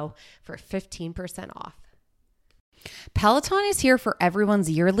 TWO, for 15% off. Peloton is here for everyone's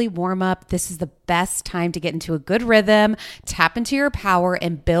yearly warm-up. This is the best time to get into a good rhythm, tap into your power,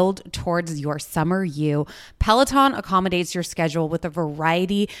 and build towards your summer you. Peloton accommodates your schedule with a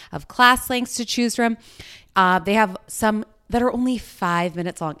variety of class lengths to choose from. They have some that are only 5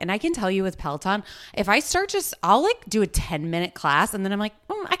 minutes long. And I can tell you with Peloton, if I start I'll do a 10-minute class and then I'm like,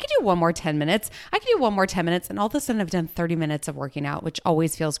 I could do one more 10 minutes. I could do one more 10 minutes. And all of a sudden I've done 30 minutes of working out, which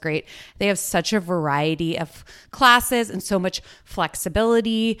always feels great. They have such a variety of classes and so much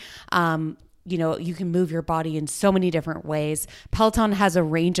flexibility. You can move your body in so many different ways. Peloton has a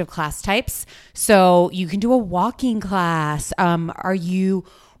range of class types. So you can do a walking class. Are you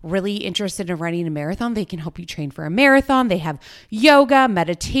really interested in running a marathon? They can help you train for a marathon. They have yoga,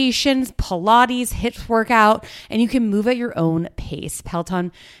 meditations, Pilates, HIIT workout, and you can move at your own pace.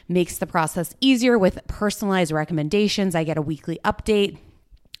 Peloton makes the process easier with personalized recommendations. I get a weekly update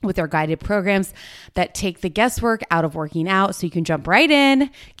with their guided programs that take the guesswork out of working out so you can jump right in,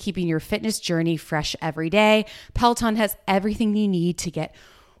 keeping your fitness journey fresh every day. Peloton has everything you need to get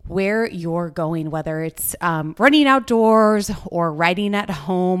where you're going, whether it's running outdoors or riding at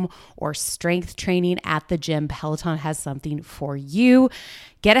home or strength training at the gym, Peloton has something for you.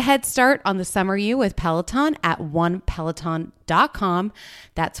 Get a head start on the summer you with Peloton at onepeloton.com.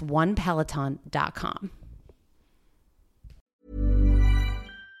 That's onepeloton.com.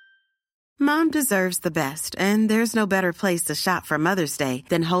 Mom deserves the best, and there's no better place to shop for Mother's Day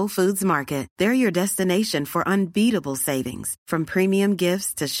than Whole Foods Market. They're your destination for unbeatable savings, from premium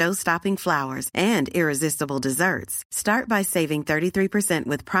gifts to show-stopping flowers and irresistible desserts. Start by saving 33%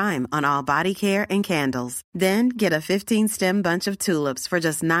 with Prime on all body care and candles. Then get a 15-stem bunch of tulips for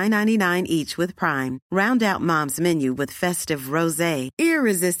just $9.99 each with Prime. Round out Mom's menu with festive rosé,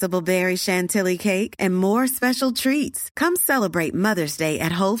 irresistible berry chantilly cake, and more special treats. Come celebrate Mother's Day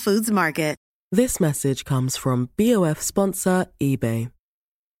at Whole Foods Market. This message comes from BOF sponsor eBay.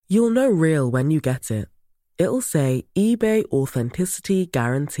 You'll know real when you get it. It'll say eBay Authenticity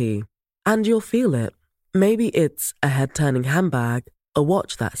Guarantee. And you'll feel it. Maybe it's a head-turning handbag, a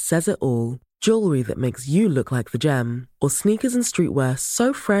watch that says it all, jewelry that makes you look like the gem, or sneakers and streetwear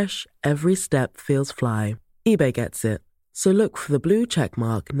so fresh every step feels fly. eBay gets it. So look for the blue check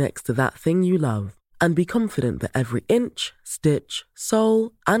mark next to that thing you love. And be confident that every inch, stitch,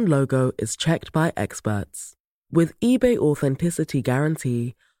 sole, and logo is checked by experts. With eBay Authenticity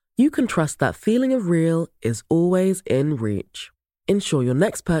Guarantee, you can trust that feeling of real is always in reach. Ensure your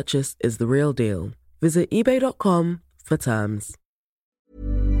next purchase is the real deal. Visit ebay.com for terms.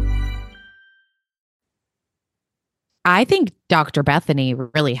 I think Dr. Bethany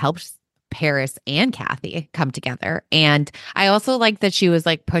really helped Paris and Kathy come together. And I also like that she was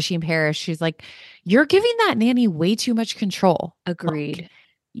like pushing Paris. She's like, you're giving that nanny way too much control. Agreed.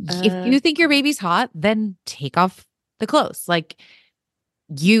 Like, if you think your baby's hot, then take off the clothes. Like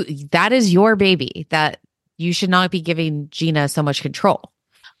that is your baby, that you should not be giving Gina so much control.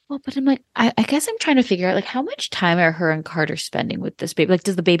 Well, but I'm like, I guess I'm trying to figure out like how much time are her and Carter spending with this baby? Like,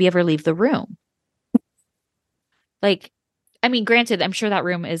 does the baby ever leave the room? Like, I mean, granted, I'm sure that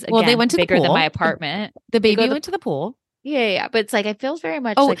room is again they went to bigger the than pool. my apartment. The baby went to the pool. Yeah. But it's like, it feels very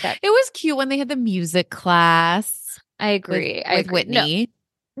much Oh, like that. it was cute when they had the music class. I agree. With Whitney.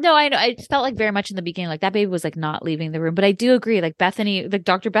 No, I know. I felt like very much in the beginning, like that baby was like not leaving the room. But I do agree, like Bethany, like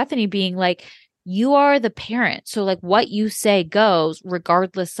Dr. Bethany being like, you are the parent. So like what you say goes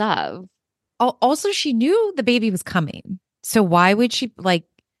regardless of. Also, she knew the baby was coming. So why would she like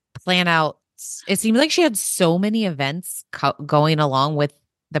plan out? It seems like she had so many events going along with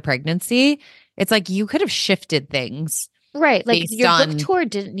the pregnancy. It's like you could have shifted things. Right. Like your book tour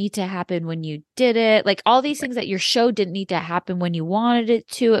didn't need to happen when you did it. Like all these things that your show didn't need to happen when you wanted it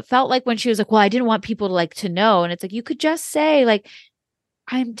to. It felt like when she was like, well, I didn't want people to like to know. And it's like, you could just say like,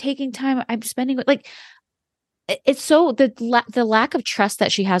 I'm taking time. I'm spending like, it's so the lack of trust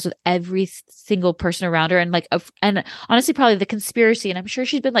that she has with every single person around her, and like and honestly probably the conspiracy, and I'm sure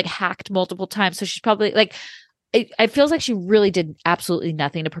she's been like hacked multiple times, so she's probably like it feels like she really did absolutely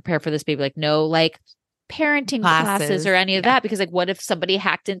nothing to prepare for this baby, like no like parenting classes or any of that, because like what if somebody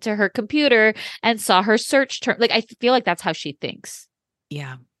hacked into her computer and saw her search term? Like I feel like that's how she thinks.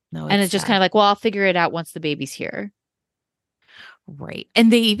 Yeah. No, and it's just kind of like, well, I'll figure it out once the baby's here. Right.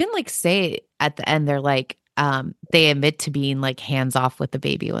 And they even like say at the end, they're like, they admit to being like hands off with the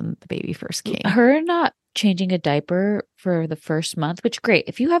baby when the baby first came. Her not changing a diaper for the first month, which great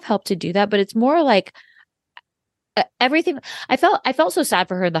if you have help to do that, but it's more like everything. I felt so sad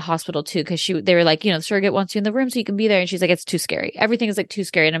for her in the hospital too, because they were like, you know, the surrogate wants you in the room so you can be there, and she's like, it's too scary. Everything is like too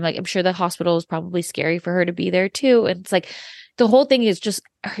scary, and I'm like, I'm sure the hospital is probably scary for her to be there too. And it's like the whole thing is just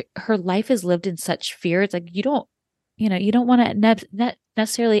her life is lived in such fear. It's like you don't want to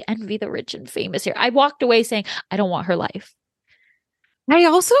necessarily envy the rich and famous here. I walked away saying, I don't want her life. I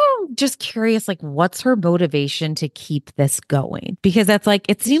also just curious, like, what's her motivation to keep this going? Because that's like,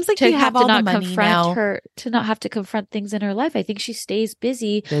 it seems like you have all the money now. To not have to confront things in her life. I think she stays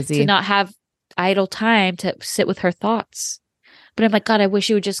busy. To not have idle time to sit with her thoughts. But I'm like, God, I wish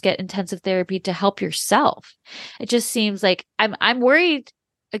you would just get intensive therapy to help yourself. It just seems like I'm worried,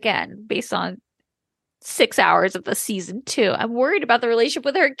 again, based on 6 hours of the season 2. I'm worried about the relationship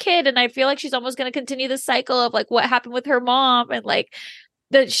with her kid. And I feel like she's almost going to continue the cycle of like what happened with her mom, and like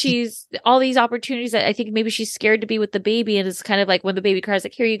that she's all these opportunities that I think maybe she's scared to be with the baby. And it's kind of like when the baby cries,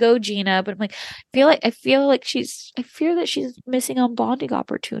 like, here you go, Gina. But I'm like, I fear that she's missing on bonding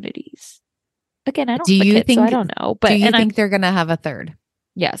opportunities. Again, I don't have a kid, so I don't know. But do you think they're going to have a third?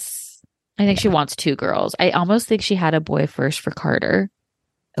 Yes. I think she wants 2 girls. I almost think she had a boy first for Carter.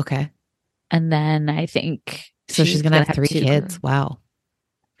 Okay. And then I think she's going to have 3 kids. Girls. Wow.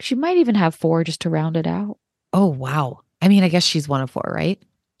 She might even have 4 just to round it out. Oh, wow. I mean, I guess she's one of 4, right?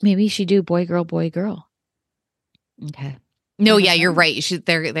 Maybe she do boy, girl, boy, girl. Okay. No, don't yeah, you're know. right.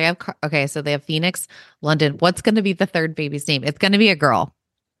 They have okay, so they have Phoenix, London. What's going to be the third baby's name? It's going to be a girl.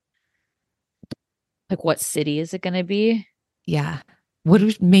 Like, what city is it going to be? Yeah.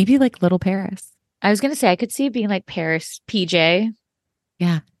 Maybe like Little Paris. I was going to say, I could see it being like Paris, PJ.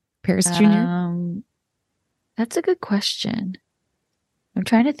 Yeah. Paris Jr. That's a good question. I'm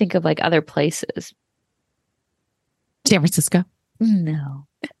trying to think of like other places. San Francisco. No.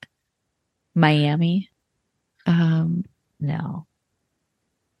 Miami. No.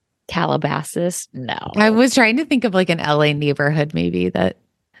 Calabasas. No. I was trying to think of like an LA neighborhood maybe that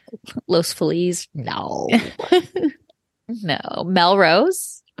Los Feliz. No. No.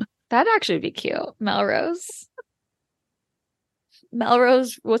 Melrose. That'd actually be cute. Melrose.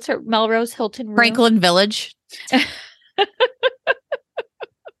 What's her Melrose Hilton room? Franklin Village.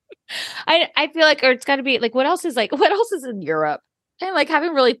 I feel like, or it's got to be like, what else is in Europe? I'm like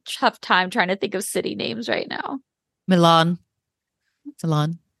having really tough time trying to think of city names right now. Milan.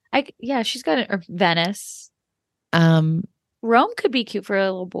 Yeah, she's got or Venice. Rome could be cute for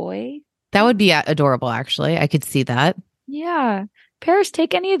a little boy. That would be adorable, actually. I could see that. Yeah. Paris,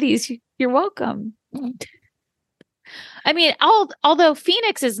 take any of these. You're welcome. I mean, although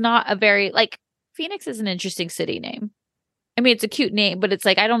Phoenix is not a very Phoenix is an interesting city name. I mean, it's a cute name, but it's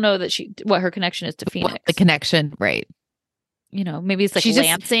like I don't know that what her connection is to Phoenix. The connection, right? You know, maybe it's like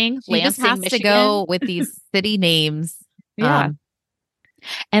Lansing. She just has Michigan. to go with these city names. Yeah.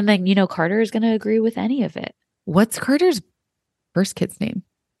 And then, Carter is going to agree with any of it. What's Carter's first kid's name?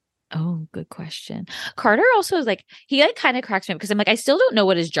 Oh, good question. Carter also is like, he kind of cracks me up because I'm like, I still don't know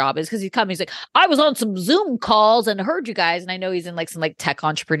what his job is because he's like, I was on some Zoom calls and heard you guys. And I know he's in some tech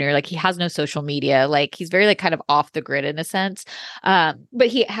entrepreneur. Like he has no social media. Like he's very kind of off the grid in a sense. But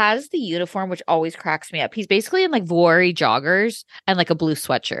he has the uniform, which always cracks me up. He's basically in Vory joggers and a blue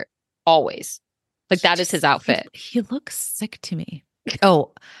sweatshirt. Always. That is his outfit. He looks sick to me.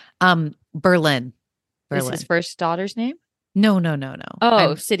 Oh, Berlin. Is his first daughter's name? No.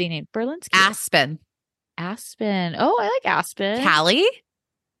 Oh, city name. Berlin's cute. Aspen. Oh, I like Aspen. Cali?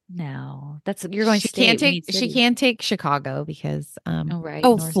 No, you're going. She can't take Chicago because. Right.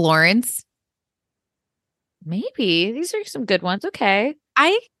 Oh, Florence. Maybe these are some good ones. Okay,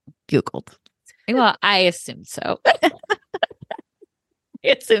 I Googled. Well, I assumed so. I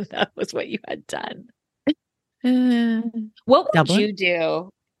assumed that was what you had done. What would Dublin? You do?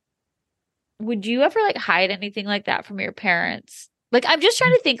 Would you ever hide anything like that from your parents? I'm just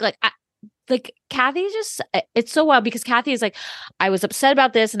trying to think Kathy it's so wild because Kathy is I was upset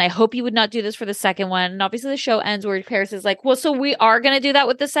about this and I hope you would not do this for the second one. And obviously the show ends where Paris is well, so we are going to do that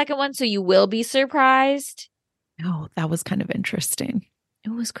with the second one. So you will be surprised. Oh, that was kind of interesting. It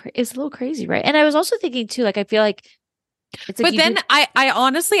was it's a little crazy. Right. And I was also thinking too, I feel like it's but then I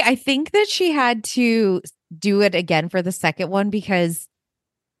honestly, I think that she had to do it again for the second one because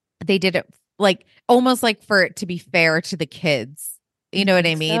they did it almost for it to be fair to the kids. You know what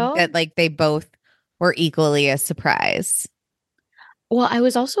I mean? So? That they both were equally a surprise. Well, I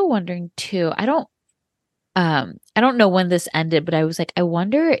was also wondering too. I don't know when this ended, but I was I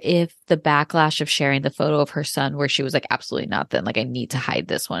wonder if the backlash of sharing the photo of her son where she was absolutely not then I need to hide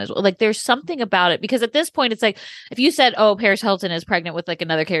this one as well. There's something about it because at this point it's if you said, oh, Paris Hilton is pregnant with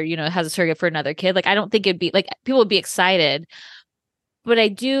another kid, has a surrogate for another kid, I don't think it'd be people would be excited. But I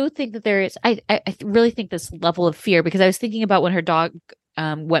do think that there is, I really think this level of fear because I was thinking about when her dog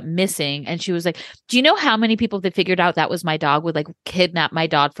went missing and she was do you know how many people they figured out that was my dog would kidnap my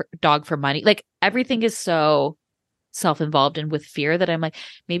dog for money? Everything is so self-involved and with fear that I'm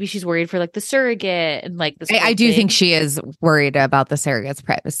maybe she's worried for the surrogate and this. I do think she is worried about the surrogate's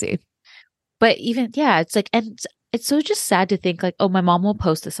privacy. But even, yeah, it's and it's so just sad to think oh, my mom will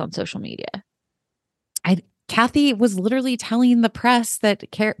post this on social media. Kathy was literally telling the press that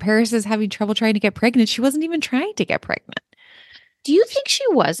Paris is having trouble trying to get pregnant. She wasn't even trying to get pregnant. Do you think she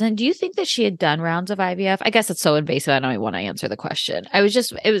wasn't? Do you think that she had done rounds of IVF? I guess it's so invasive. I don't even want to answer the question. It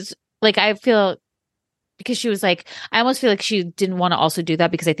was I feel because she was I almost feel she didn't want to also do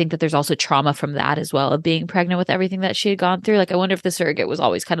that because I think that there's also trauma from that as well of being pregnant with everything that she had gone through. I wonder if the surrogate was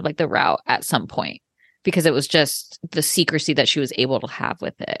always kind of the route at some point because it was just the secrecy that she was able to have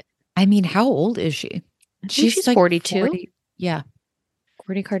with it. I mean, how old is she? She's 42. 40. Yeah.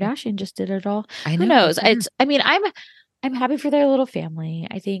 Kourtney Kardashian just did it all. I know. Who knows? I'm happy for their little family.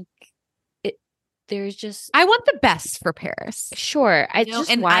 I think there's just I want the best for Paris. Sure. I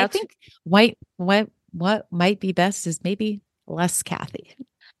think what might be best is maybe less Kathy.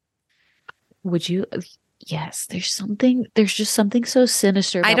 Would you? Yes. There's just something so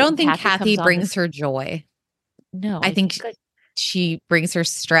sinister. I don't think Kathy brings her joy. No, I think she brings her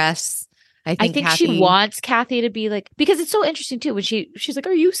stress. I think Kathy, she wants Kathy to be like, because it's so interesting too when she's like,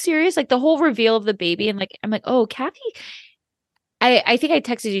 "Are you serious?" Like the whole reveal of the baby, and like I'm like, "Oh, Kathy." I think I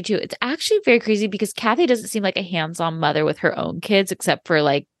texted you too. It's actually very crazy because Kathy doesn't seem like a hands-on mother with her own kids, except for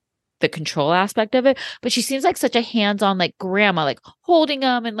like the control aspect of it. But she seems like such a hands-on like grandma, like holding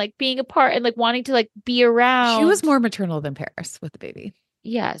them and like being a part and like wanting to like be around. She was more maternal than Paris with the baby.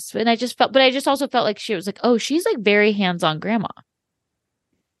 Yes, and I just also felt like she was like, oh, she's like very hands-on grandma.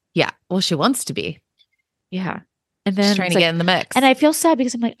 Yeah, well, she wants to be. Yeah. And then she's trying to get in the mix. And I feel sad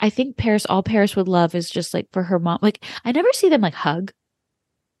because I'm like, I think all Paris would love is just like for her mom. Like, I never see them like hug.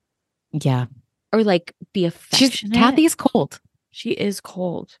 Yeah. Or like be affectionate. Kathy's cold. She is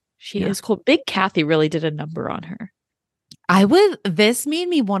cold. She is cold. Big Kathy really did a number on her. This made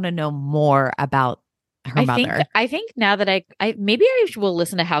me want to know more about her mother. I think now that I maybe I will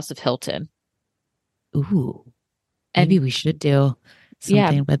listen to House of Hilton. Ooh. Maybe we should do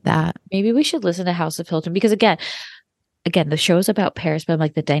something with that. Maybe we should listen to House of Hilton because again, the show's about Paris, but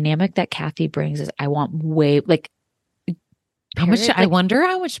like the dynamic that Kathy brings is I want way like how much I wonder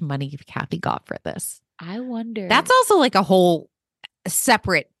how much money Kathy got for this. I wonder. That's also like a whole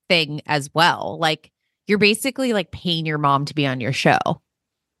separate thing as well. Like you're basically like paying your mom to be on your show.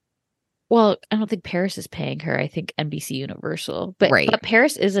 Well, I don't think Paris is paying her. I think NBC Universal. But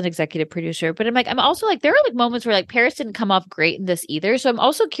Paris is an executive producer. But I'm also like, there are like moments where like Paris didn't come off great in this either. So I'm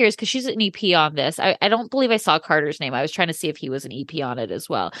also curious because she's an EP on this. I don't believe I saw Carter's name. I was trying to see if he was an EP on it as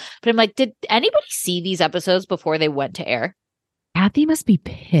well. But I'm like, did anybody see these episodes before they went to air? Kathy must be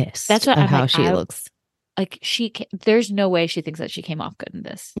pissed. That's what how she looks. Like there's no way she thinks that she came off good in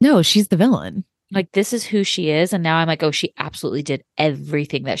this. No, she's the villain. Like this is who she is. And now I'm like, oh, she absolutely did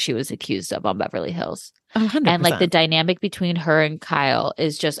everything that she was accused of on Beverly Hills. 100%. And like the dynamic between her and Kyle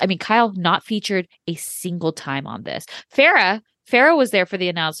is just, Kyle not featured a single time on this. Farrah was there for the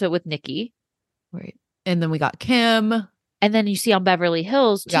announcement with Nikki. Right. And then we got Kim. And then you see on Beverly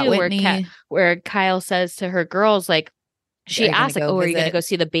Hills too, where Kyle says to her girls, like, she asked, like, are you going to go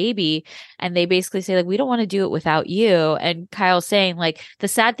see the baby? And they basically say, like, we don't want to do it without you. And Kyle's saying, like, the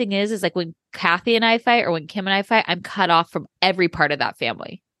sad thing is like when Kathy and I fight or when Kim and I fight, I'm cut off from every part of that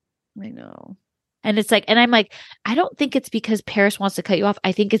family. I know. And it's like, and I'm like, I don't think it's because Paris wants to cut you off.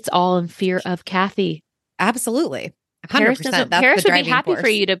 I think it's all in fear of Kathy. Absolutely. 100%. Paris would be happy for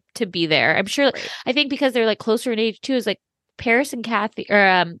you to be there. I'm sure. Right. I think because they're like closer in age too, is like, Paris and Kyle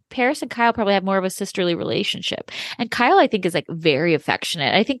probably have more of a sisterly relationship. And Kyle, I think, is like very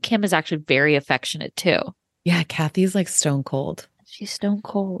affectionate. I think Kim is actually very affectionate too. Yeah, Kathy's like stone cold. She's stone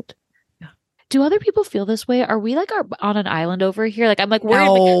cold. Yeah. Do other people feel this way? Are we like on an island over here? Like I'm like worried.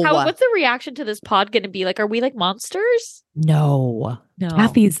 No. Like, what's the reaction to this pod going to be? Like, are we like monsters? No.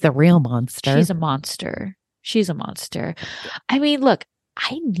 Kathy's the real monster. She's a monster. I mean, look,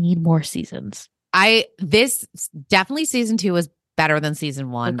 I need more seasons. This definitely season 2 was better than season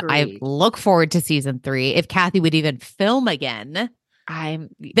 1. Agreed. I look forward to season 3. If Kathy would even film again.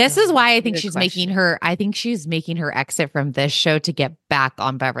 This is why I think she's making her exit from this show to get back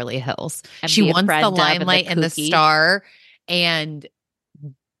on Beverly Hills. And she wants the limelight and the star. And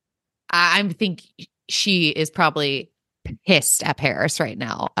I think she is probably pissed at Paris right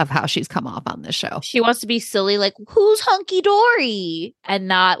now of how she's come off on this show. She wants to be silly, like, who's hunky dory? And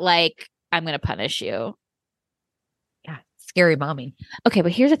not like, I'm going to punish you. Yeah. Scary mommy. Okay.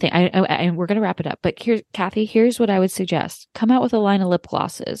 But here's the thing. We're going to wrap it up. But Kathy, here's what I would suggest. Come out with a line of lip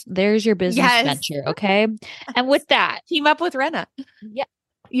glosses. There's your business venture. Okay. And with that, team up with Renna. Yeah.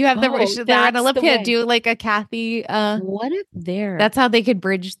 You have the Renna lip kit. Do like a Kathy. What if that's how they could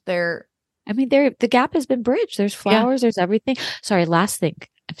bridge their. I mean, the gap has been bridged. There's flowers. There's everything. Sorry. Last thing.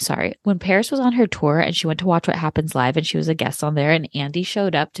 I'm sorry. When Paris was on her tour and she went to Watch What Happens Live and she was a guest on there and Andy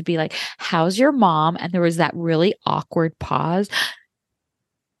showed up to be like, how's your mom? And there was that really awkward pause.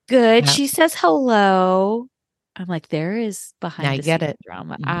 Good. Yep. She says hello. I'm like, there is behind the scenes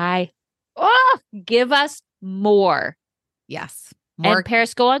drama. Mm-hmm. Give us more. Yes. More. And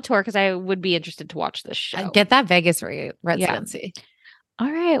Paris, go on tour because I would be interested to watch this show. Get that Vegas residency. Yeah.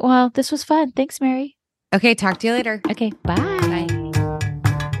 All right. Well, this was fun. Thanks, Mary. Okay. Talk to you later. Okay. Bye.